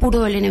trabajo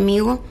puro del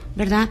enemigo,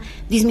 ¿verdad?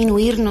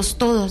 Disminuirnos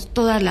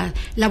toda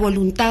la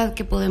voluntad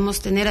que podemos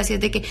tener, así es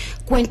de que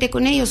cuente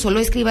con ellos, solo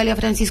escríbale a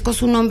Francisco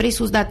su nombre y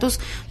sus datos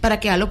para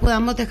que ya lo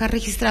podamos dejar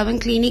registrado en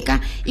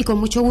clínica, y con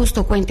mucho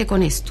gusto cuente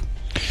con esto.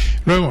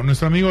 Luego,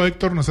 nuestro amigo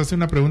Héctor nos hace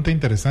una pregunta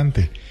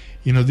interesante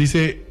y nos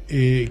dice,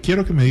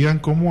 quiero que me digan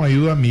cómo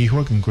ayudo a mi hijo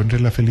a que encuentre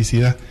la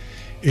felicidad.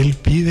 Él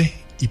pide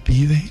y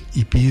pide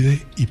y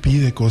pide y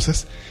pide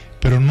cosas,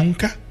 pero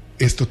nunca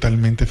es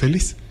totalmente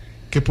feliz.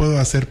 ¿Qué puedo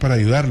hacer para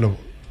ayudarlo?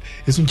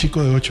 Es un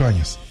chico de 8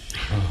 años.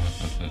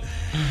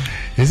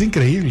 Es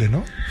increíble,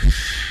 ¿no?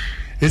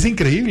 Es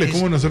increíble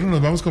cómo nosotros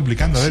nos vamos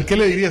complicando. A ver, ¿qué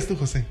le dirías tú,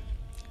 José?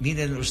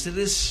 Miren,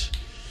 ustedes,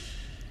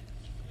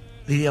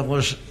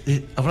 diríamos,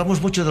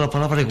 hablamos mucho de la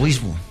palabra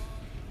egoísmo.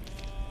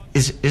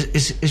 Es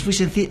muy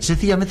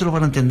sencillamente lo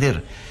van a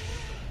entender.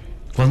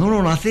 Cuando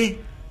uno nace,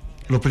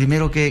 lo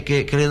primero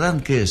que le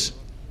dan, ¿qué es?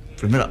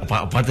 Primero,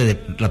 aparte de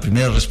la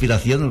primera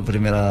respiración, la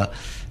primera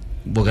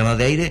bocanada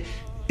de aire,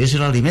 es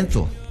el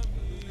alimento.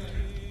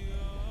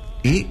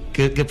 ¿Y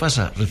qué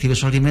pasa? Recibe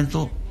su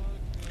alimento,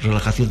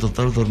 relajación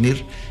total,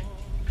 dormir,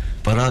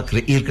 para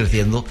ir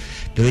creciendo.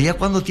 Pero ya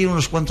cuando tiene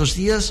unos cuantos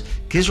días,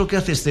 ¿qué es lo que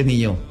hace este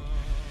niño?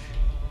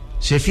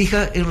 Se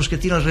fija en los que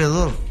tiene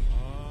alrededor,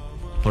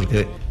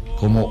 porque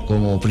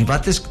como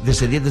primates,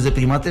 descendientes de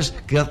primates,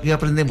 ¿qué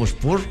aprendemos?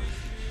 Por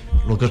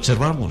lo que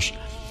observamos.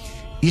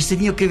 ¿Y este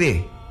niño qué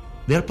ve?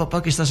 Ve al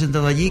papá que está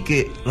sentado allí,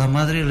 que la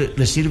madre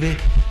le sirve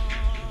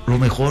lo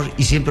mejor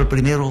y siempre el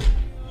primero.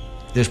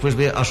 Después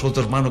ve a su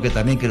otro hermano que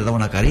le da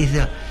una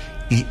caricia,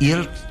 y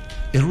él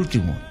el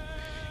último.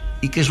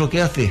 ¿Y qué es lo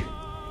que hace?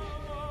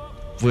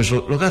 Pues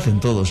lo que hacen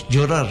todos,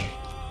 llorar.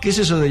 ¿Qué es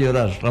eso de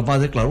llorar? La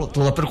madre, claro,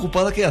 toda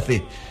preocupada, ¿qué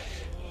hace?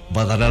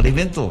 Va a dar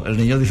alimento. El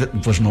niño dice,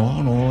 pues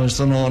no,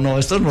 esto no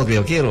es lo que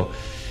yo quiero.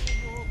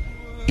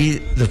 Y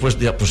después,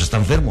 ya, pues está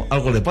enfermo,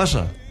 algo le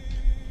pasa.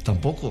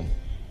 Tampoco.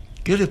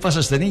 ¿Qué le pasa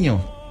a este niño?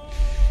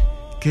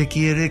 Que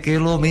quiere que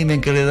lo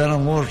mimen, que le dan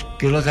amor,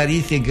 que lo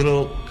acaricien, que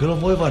lo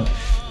muevan.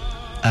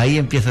 Ahí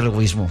empieza el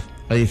egoísmo.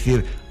 A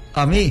decir,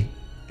 a mí,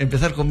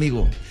 empezar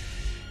conmigo.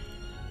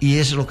 Y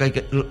es lo que hay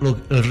que...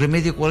 ¿El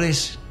remedio cuál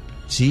es?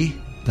 Sí,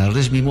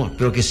 darles mimos,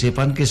 pero que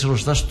sepan que se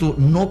los das tú,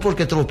 no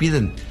porque te lo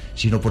piden,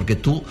 sino porque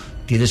tú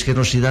tienes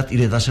generosidad y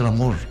le das el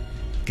amor.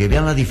 Que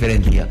vean la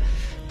diferencia.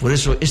 Por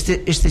eso,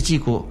 este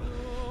chico,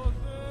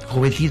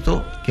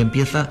 jovencito, que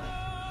empieza...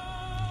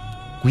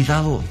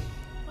 Cuidado,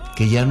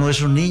 que ya no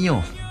es un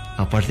niño.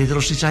 A partir de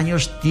los 6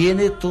 años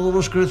tiene todos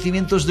los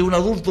conocimientos de un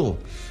adulto,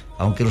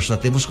 aunque los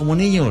tratemos como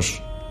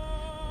niños.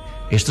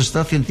 Esto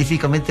está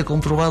científicamente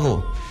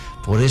comprobado.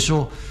 Por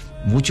eso,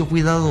 mucho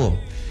cuidado.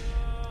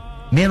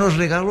 Menos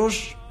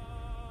regalos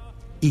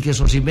y que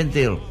se los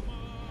invente él.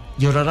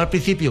 Llorará al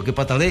principio, que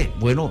patalee.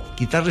 Bueno,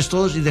 quitarles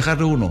todos y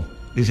dejarle uno.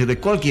 Decirle,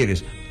 ¿cuál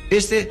quieres?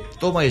 Este,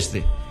 toma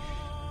este.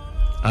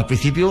 Al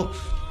principio,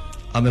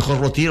 a lo mejor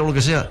lo tira o lo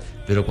que sea.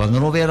 Pero cuando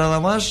no vea nada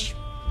más...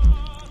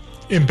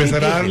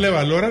 Empezará a darle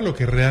valor a lo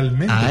que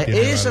realmente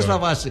tiene esa valor. es la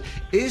base.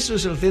 Eso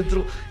es el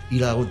centro y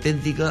la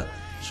auténtica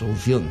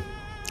solución.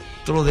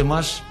 Todo lo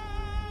demás,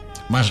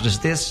 más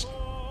estrés,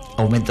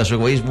 aumenta su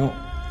egoísmo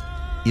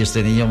y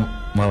este niño,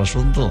 mal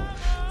asunto,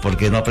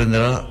 porque no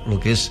aprenderá lo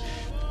que es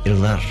el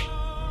dar.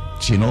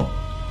 Si no,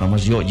 nada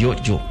más yo.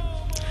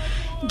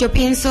 Yo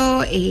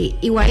pienso,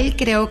 igual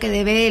creo que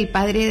debe el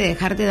padre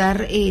dejar de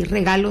dar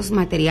regalos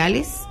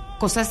materiales,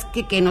 cosas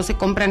que no se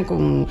compran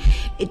con...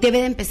 Debe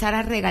de empezar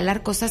a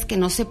regalar cosas que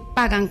no se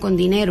pagan con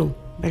dinero,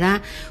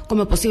 ¿verdad?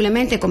 Como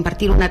posiblemente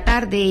compartir una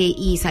tarde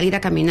y salir a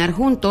caminar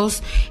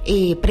juntos,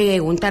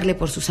 preguntarle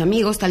por sus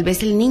amigos. Tal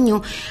vez el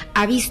niño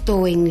ha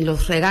visto en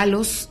los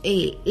regalos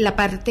la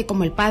parte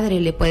como el padre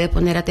le puede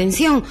poner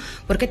atención,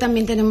 porque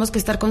también tenemos que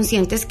estar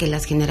conscientes que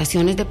las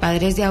generaciones de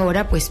padres de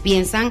ahora pues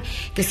piensan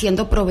que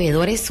siendo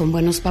proveedores son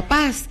buenos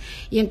papás,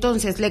 y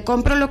entonces le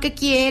compro lo que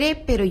quiere,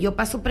 pero yo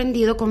paso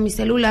prendido con mi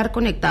celular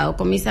conectado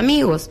con mis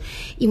amigos,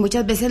 y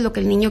muchas veces lo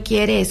que el niño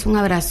quiere es un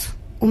abrazo,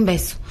 un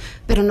beso,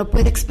 pero no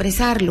puede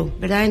expresarlo,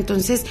 ¿verdad?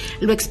 Entonces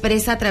lo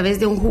expresa a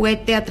través de un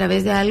juguete, a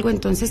través de algo.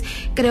 Entonces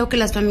creo que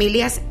las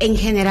familias en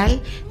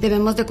general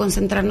debemos de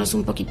concentrarnos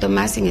un poquito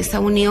más en esa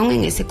unión,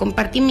 en ese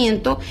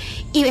compartimiento,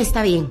 y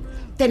está bien.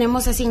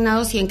 Tenemos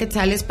asignados 100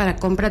 quetzales para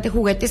compras de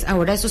juguetes.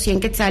 Ahora esos 100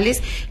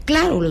 quetzales,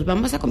 claro, los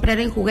vamos a comprar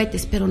en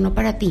juguetes, pero no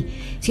para ti,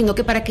 sino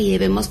que para que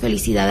llevemos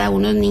felicidad a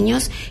unos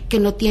niños que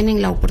no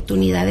tienen la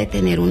oportunidad de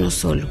tener uno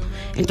solo.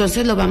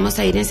 Entonces lo vamos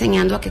a ir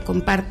enseñando a que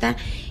comparta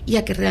y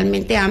a que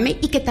realmente ame,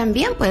 y que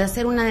también pueda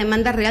hacer una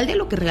demanda real de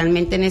lo que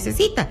realmente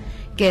necesita,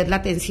 que es la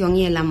atención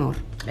y el amor,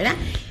 ¿verdad?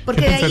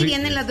 Porque de ahí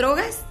vienen las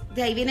drogas,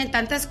 de ahí vienen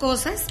tantas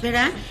cosas,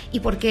 ¿verdad?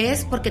 ¿Y por qué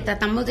es? Porque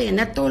tratamos de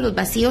llenar todos los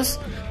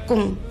vacíos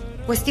con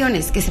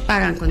cuestiones que se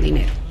pagan con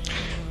dinero.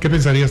 ¿Qué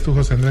pensarías tú,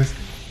 José Andrés?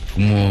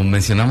 Como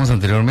mencionamos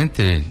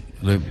anteriormente,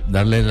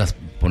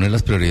 poner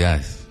las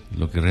prioridades,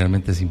 lo que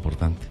realmente es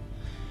importante.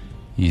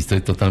 Y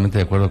estoy totalmente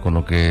de acuerdo con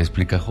lo que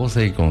explica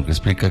José y con lo que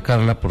explica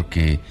Carla,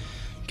 porque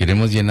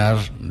queremos llenar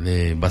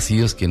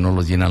vacíos que no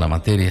los llena la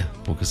materia,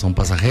 porque son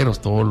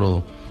pasajeros.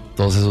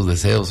 Todos esos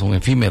deseos son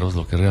efímeros.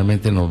 Lo que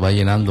realmente nos va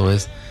llenando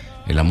es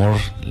el amor,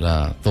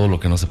 todo lo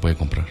que no se puede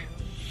comprar.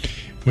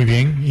 Muy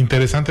bien,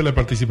 interesante la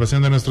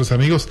participación de nuestros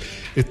amigos.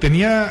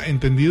 Tenía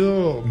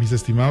entendido, mis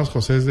estimados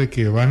José, de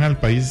que van al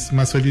país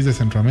más feliz de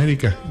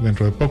Centroamérica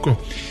dentro de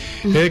poco.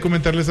 He de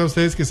comentarles a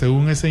ustedes que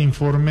según ese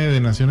informe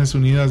de Naciones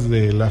Unidas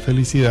de la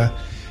felicidad,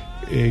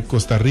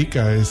 Costa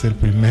Rica es el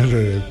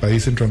primer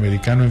país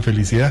centroamericano en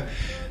felicidad.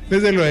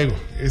 Desde luego,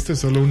 esto es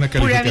solo una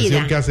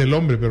calificación que hace el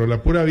hombre, pero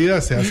la pura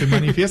vida se hace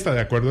manifiesta de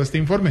acuerdo a este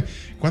informe.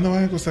 ¿Cuándo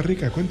van a Costa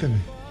Rica? Cuéntenme.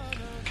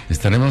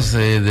 Estaremos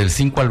del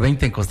 5 al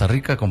 20 en Costa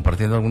Rica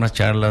compartiendo algunas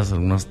charlas,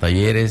 algunos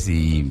talleres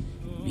y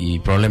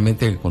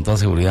probablemente con toda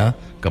seguridad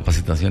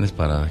capacitaciones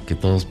para que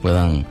todos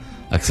puedan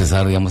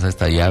accesar, digamos, a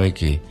esta llave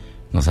que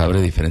nos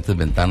abre diferentes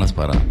ventanas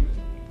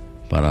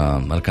para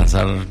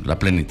alcanzar la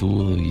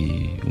plenitud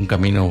y un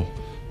camino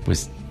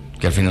pues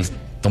que al final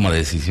toma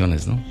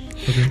decisiones, ¿no?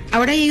 Okay.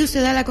 Ahora llega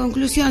usted a la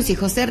conclusión. Si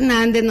José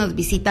Hernández nos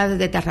visita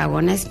desde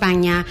Tarragona,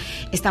 España,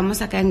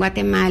 estamos acá en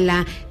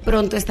Guatemala,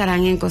 pronto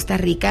estarán en Costa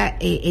Rica,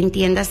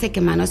 entiéndase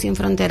que Manos Sin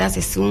Fronteras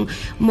es un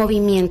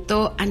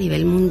movimiento a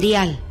nivel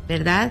mundial,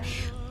 ¿verdad?,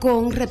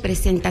 con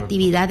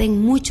representatividad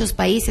en muchos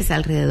países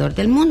alrededor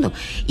del mundo.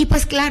 Y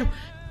pues claro,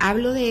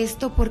 hablo de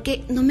esto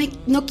porque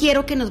no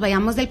quiero que nos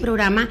vayamos del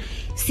programa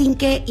sin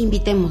que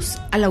invitemos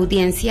a la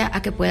audiencia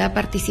a que pueda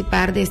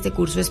participar de este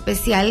curso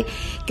especial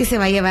que se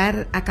va a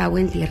llevar a cabo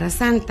en Tierra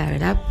Santa,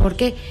 ¿verdad?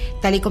 Porque,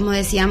 tal y como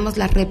decíamos,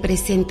 la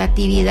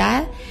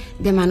representatividad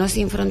de Manos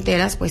Sin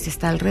Fronteras pues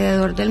está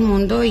alrededor del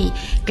mundo, y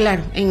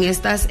claro, en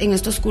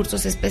estos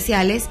cursos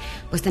especiales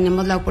pues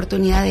tenemos la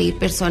oportunidad de ir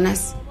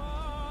personas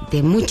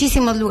de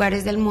muchísimos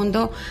lugares del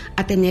mundo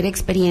a tener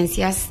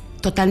experiencias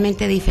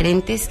totalmente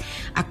diferentes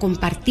a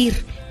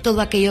compartir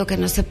todo aquello que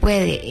no se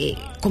puede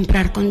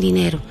comprar con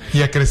dinero.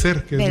 Y a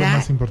crecer, que ¿verdad? Es lo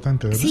más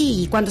importante, ¿verdad?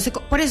 Sí,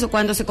 por eso,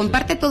 cuando se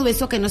comparte todo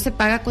eso que no se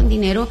paga con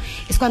dinero,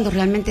 es cuando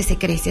realmente se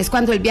crece, es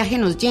cuando el viaje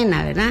nos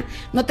llena, ¿verdad?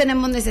 No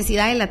tenemos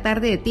necesidad de la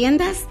tarde de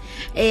tiendas,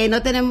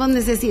 no tenemos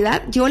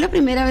necesidad. Yo la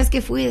primera vez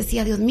que fui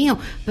decía, Dios mío,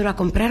 ¿pero a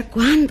comprar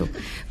cuándo?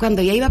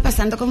 Cuando ya iba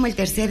pasando como el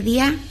tercer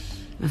día,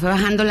 me fue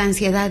bajando la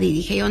ansiedad y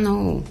dije yo,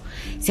 no,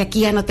 si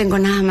aquí ya no tengo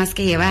nada más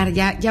que llevar,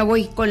 ya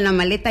voy con la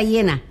maleta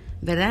llena,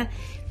 ¿verdad?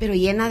 Pero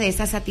llena de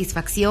esa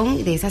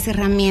satisfacción, de esas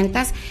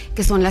herramientas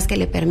que son las que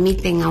le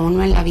permiten a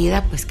uno en la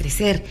vida pues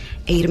crecer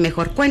e ir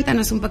mejor.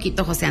 Cuéntanos un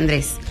poquito, José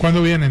Andrés.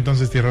 ¿Cuándo viene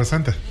entonces Tierra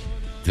Santa?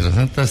 Tierra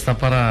Santa está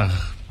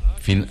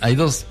hay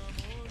 2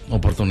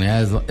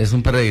 oportunidades. Es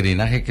un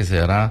peregrinaje que se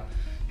hará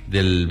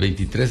del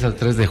 23 al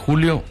 3 de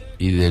julio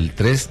y del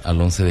 3 al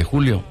 11 de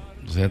julio.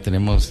 O sea,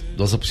 tenemos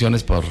 2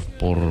 opciones por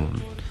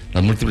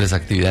las múltiples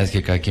actividades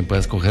que cada quien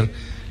pueda escoger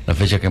la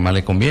fecha que más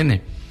le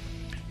conviene.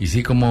 Y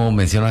sí, como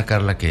menciona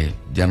Carla, que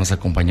ya nos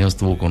acompañó,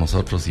 estuvo con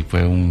nosotros y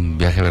fue un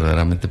viaje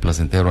verdaderamente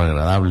placentero,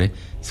 agradable,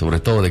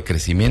 sobre todo de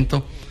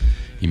crecimiento.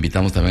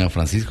 Invitamos también a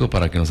Francisco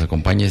para que nos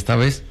acompañe esta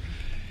vez.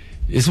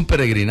 Es un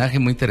peregrinaje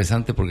muy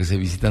interesante porque se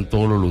visitan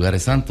todos los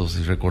lugares santos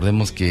y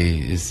recordemos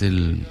que es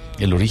el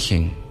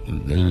origen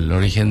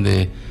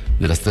de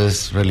las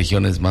 3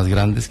 religiones más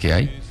grandes que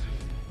hay.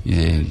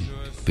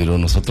 Pero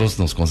nosotros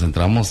nos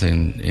concentramos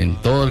en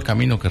todo el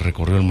camino que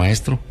recorrió el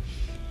maestro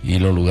y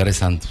los lugares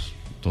santos.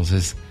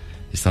 Entonces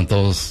están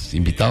todos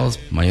invitados.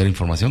 Mayor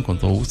información con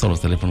todo gusto a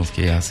los teléfonos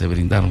que ya se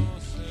brindaron.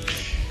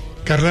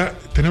 Carla,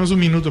 tenemos un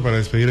minuto para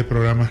despedir el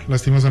programa.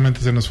 Lastimosamente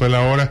se nos fue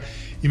la hora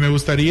y me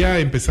gustaría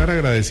empezar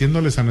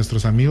agradeciéndoles a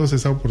nuestros amigos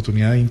esa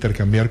oportunidad de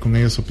intercambiar con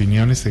ellos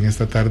opiniones en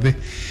esta tarde,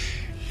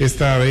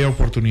 esta bella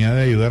oportunidad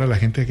de ayudar a la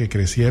gente a que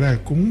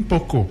creciera con un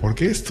poco,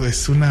 porque esto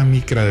es una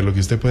micra de lo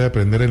que usted puede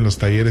aprender en los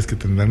talleres que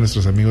tendrán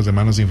nuestros amigos de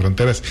Manos Sin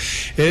Fronteras.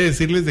 He de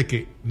decirles de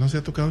que no se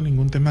ha tocado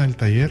ningún tema del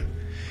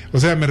taller. O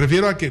sea, me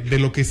refiero a que de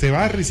lo que se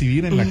va a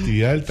recibir en la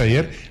actividad del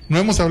taller, no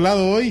hemos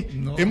hablado hoy,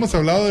 hemos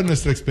hablado de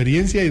nuestra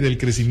experiencia y del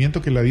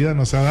crecimiento que la vida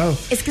nos ha dado.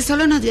 Es que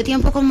solo nos dio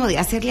tiempo como de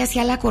hacerle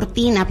hacia la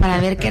cortina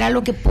para ver qué era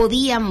lo que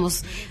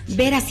podíamos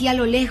ver hacia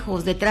lo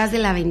lejos, detrás de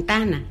la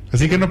ventana.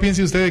 Así que no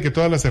piense usted de que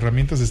todas las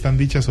herramientas están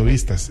dichas o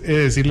vistas. He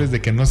de decirles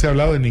de que no se ha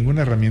hablado de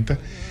ninguna herramienta,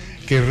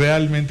 que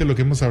realmente lo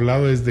que hemos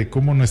hablado es de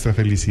cómo nuestra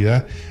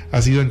felicidad ha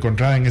sido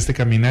encontrada en este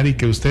caminar y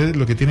que usted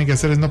lo que tiene que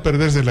hacer es no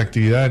perderse la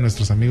actividad de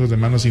nuestros amigos de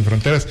Manos Sin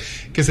Fronteras.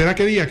 ¿Qué será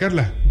qué día,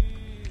 Carla?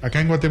 Acá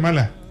en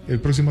Guatemala,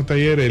 el próximo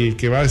taller, el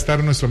que va a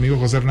estar nuestro amigo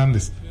José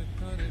Hernández.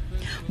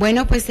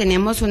 Bueno, pues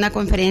tenemos una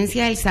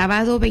conferencia el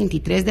sábado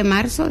 23 de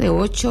marzo de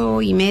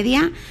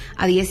 8:30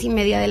 a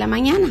 10:30 de la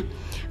mañana,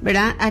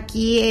 ¿verdad?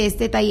 Aquí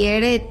este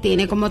taller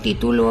tiene como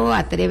título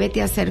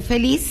Atrévete a Ser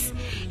Feliz.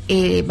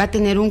 Va a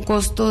tener un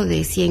costo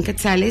de 100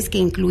 quetzales que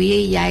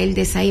incluye ya el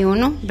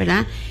desayuno,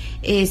 ¿verdad?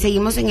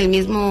 Seguimos en el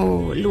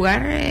mismo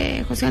lugar,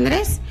 José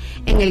Andrés,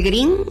 en el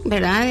Green,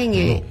 ¿verdad?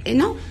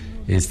 ¿No?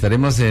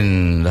 Estaremos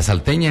en La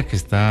Salteña, que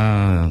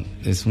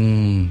es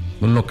un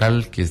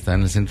local que está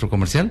en el centro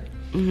comercial.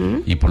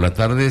 Uh-huh. Y por la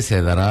tarde se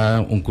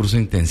dará un curso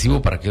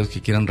intensivo para aquellos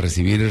que quieran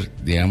recibir,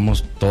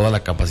 digamos, toda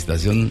la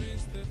capacitación,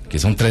 que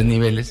son 3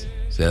 niveles.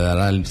 Se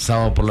dará el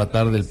sábado por la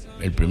tarde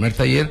el primer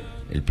taller,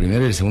 el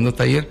primero y el segundo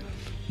taller,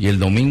 y el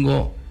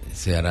domingo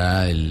se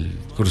hará el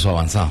curso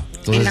avanzado.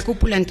 Entonces, ¿en la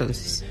cúpula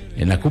entonces?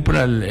 En la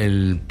cúpula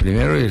el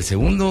primero y el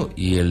segundo,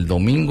 y el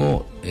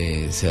domingo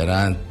se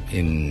hará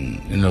en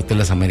el Hotel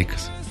Las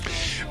Américas.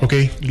 Ok,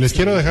 les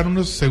quiero dejar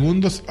unos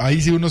segundos,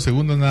 ahí sí unos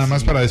segundos nada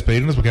más para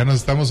despedirnos, porque ya nos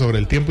estamos sobre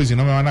el tiempo y si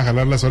no me van a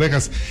jalar las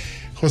orejas.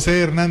 José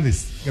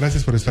Hernández,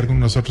 gracias por estar con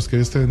nosotros, que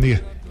Dios te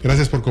bendiga.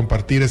 Gracias por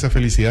compartir esa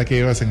felicidad que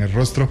llevas en el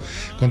rostro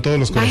con todos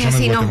los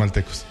corazones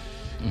guatemaltecos.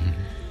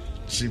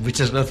 Sí,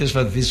 muchas gracias,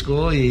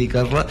 Francisco y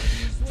Carla,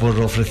 por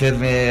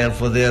ofrecerme el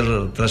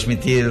poder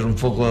transmitir un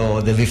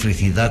poco de mi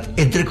felicidad,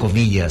 entre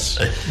comillas,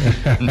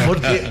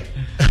 porque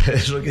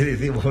es lo que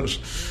decimos,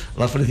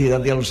 la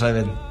felicidad ya lo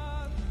saben.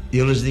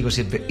 Yo les digo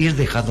siempre, ir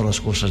dejando las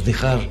cosas,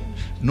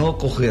 no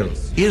coger,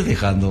 ir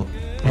dejando.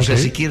 O sea,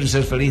 si quieren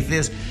ser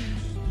felices,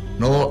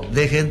 no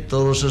dejen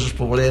todos esos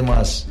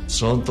problemas,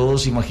 son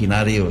todos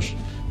imaginarios.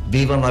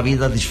 Vivan la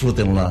vida,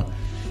 disfrútenla.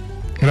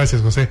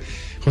 Gracias, José.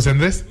 José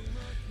Andrés.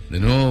 De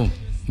nuevo,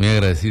 muy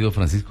agradecido,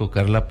 Francisco,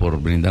 Carla, por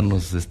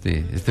brindarnos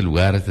este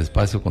lugar, este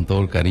espacio con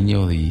todo el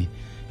cariño y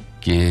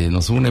que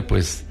nos une,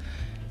 pues,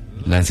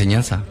 la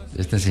enseñanza,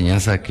 esta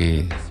enseñanza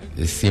que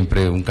es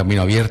siempre un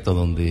camino abierto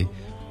donde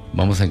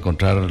vamos a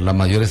encontrar las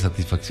mayores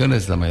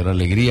satisfacciones, la mayor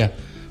alegría,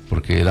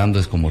 porque dando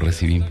es como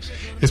recibimos.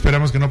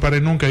 Esperamos que no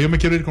pare nunca. Yo me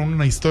quiero ir con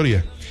una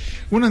historia.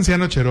 Un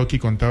anciano cherokee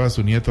contaba a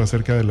su nieto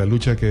acerca de la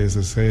lucha que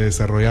se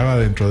desarrollaba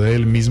dentro de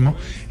él mismo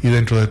y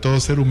dentro de todo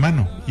ser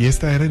humano, y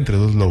esta era entre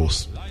 2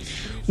 lobos.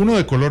 Uno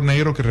de color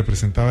negro que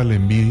representaba la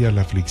envidia,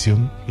 la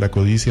aflicción, la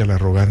codicia, la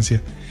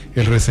arrogancia,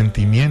 el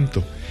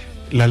resentimiento,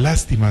 la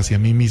lástima hacia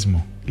mí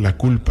mismo, la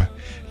culpa,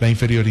 la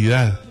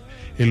inferioridad,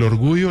 el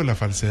orgullo, la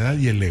falsedad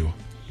y el ego.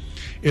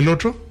 El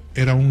otro,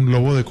 era un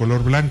lobo de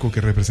color blanco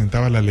que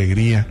representaba la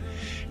alegría,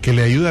 que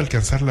le ayuda a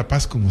alcanzar la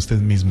paz con usted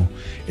mismo,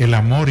 el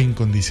amor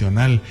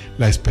incondicional,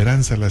 la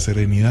esperanza, la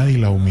serenidad y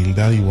la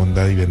humildad y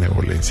bondad y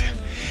benevolencia.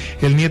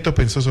 El nieto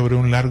pensó sobre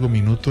un largo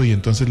minuto y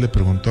entonces le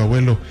preguntó: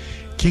 abuelo,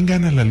 ¿quién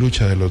gana la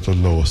lucha de los dos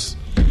lobos?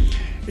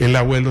 El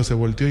abuelo se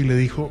volteó y le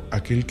dijo: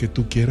 aquel que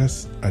tú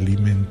quieras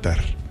alimentar.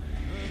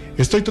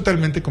 Estoy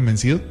totalmente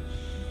convencido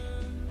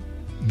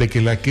de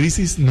que la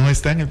crisis no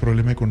está en el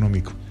problema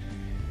económico,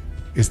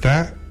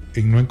 está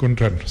en no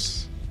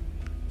encontrarnos.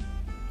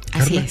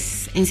 Así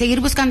es, en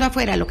seguir buscando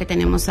afuera lo que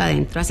tenemos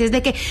adentro. Así es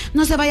de que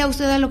no se vaya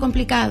usted a lo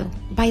complicado,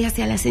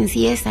 váyase a la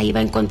sencillez, ahí va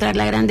a encontrar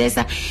la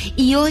grandeza.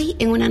 Y hoy,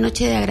 en una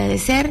noche de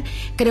agradecer,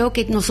 creo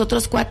que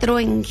nosotros cuatro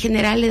en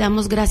general le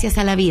damos gracias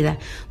a la vida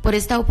por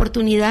esta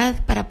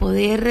oportunidad para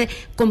poder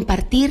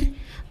compartir,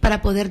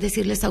 para poder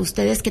decirles a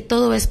ustedes que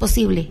todo es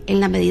posible en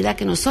la medida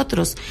que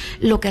nosotros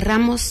lo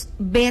querramos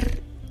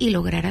ver y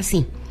lograr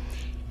así.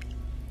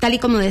 Tal y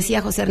como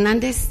decía José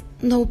Hernández,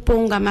 no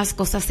ponga más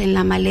cosas en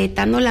la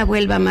maleta, no la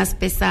vuelva más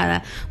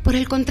pesada. Por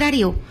el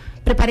contrario,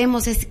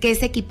 preparemos que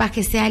ese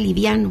equipaje sea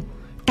liviano,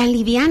 tan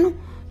liviano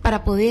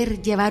para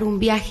poder llevar un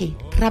viaje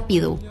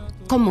rápido,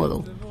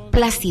 cómodo,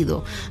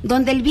 plácido,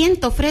 donde el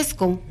viento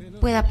fresco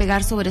pueda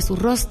pegar sobre su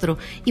rostro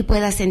y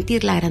pueda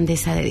sentir la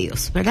grandeza de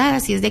Dios, ¿verdad?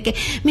 Así es de que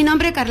mi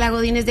nombre es Carla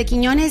Godínez de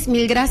Quiñones,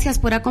 mil gracias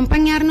por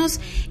acompañarnos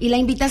y la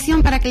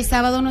invitación para que el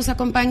sábado nos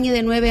acompañe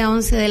de 9 a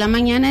 11 de la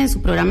mañana en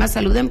su programa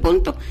Salud en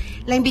Punto.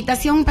 La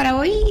invitación para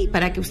hoy,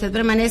 para que usted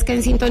permanezca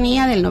en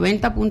sintonía del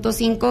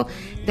 90.5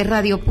 de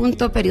Radio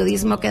Punto,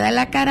 periodismo que da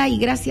la cara, y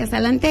gracias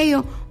al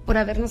Antello por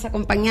habernos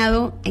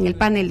acompañado en el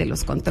panel de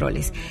los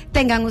controles.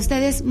 Tengan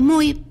ustedes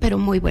muy, pero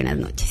muy buenas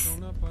noches.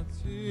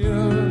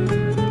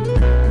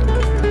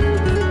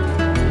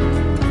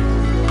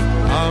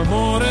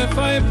 Amore,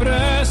 fai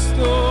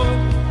presto,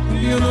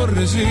 io non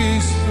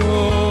resisto.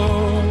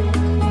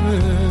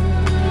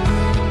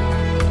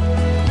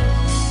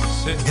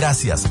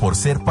 Gracias por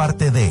ser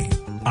parte de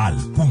Al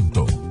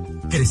Punto.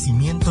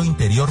 Crecimiento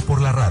interior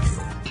por la radio.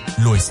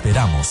 Lo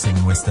esperamos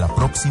en nuestra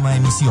próxima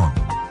emisión.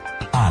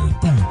 Al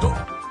Punto.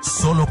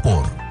 Solo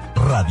por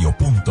Radio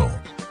Punto.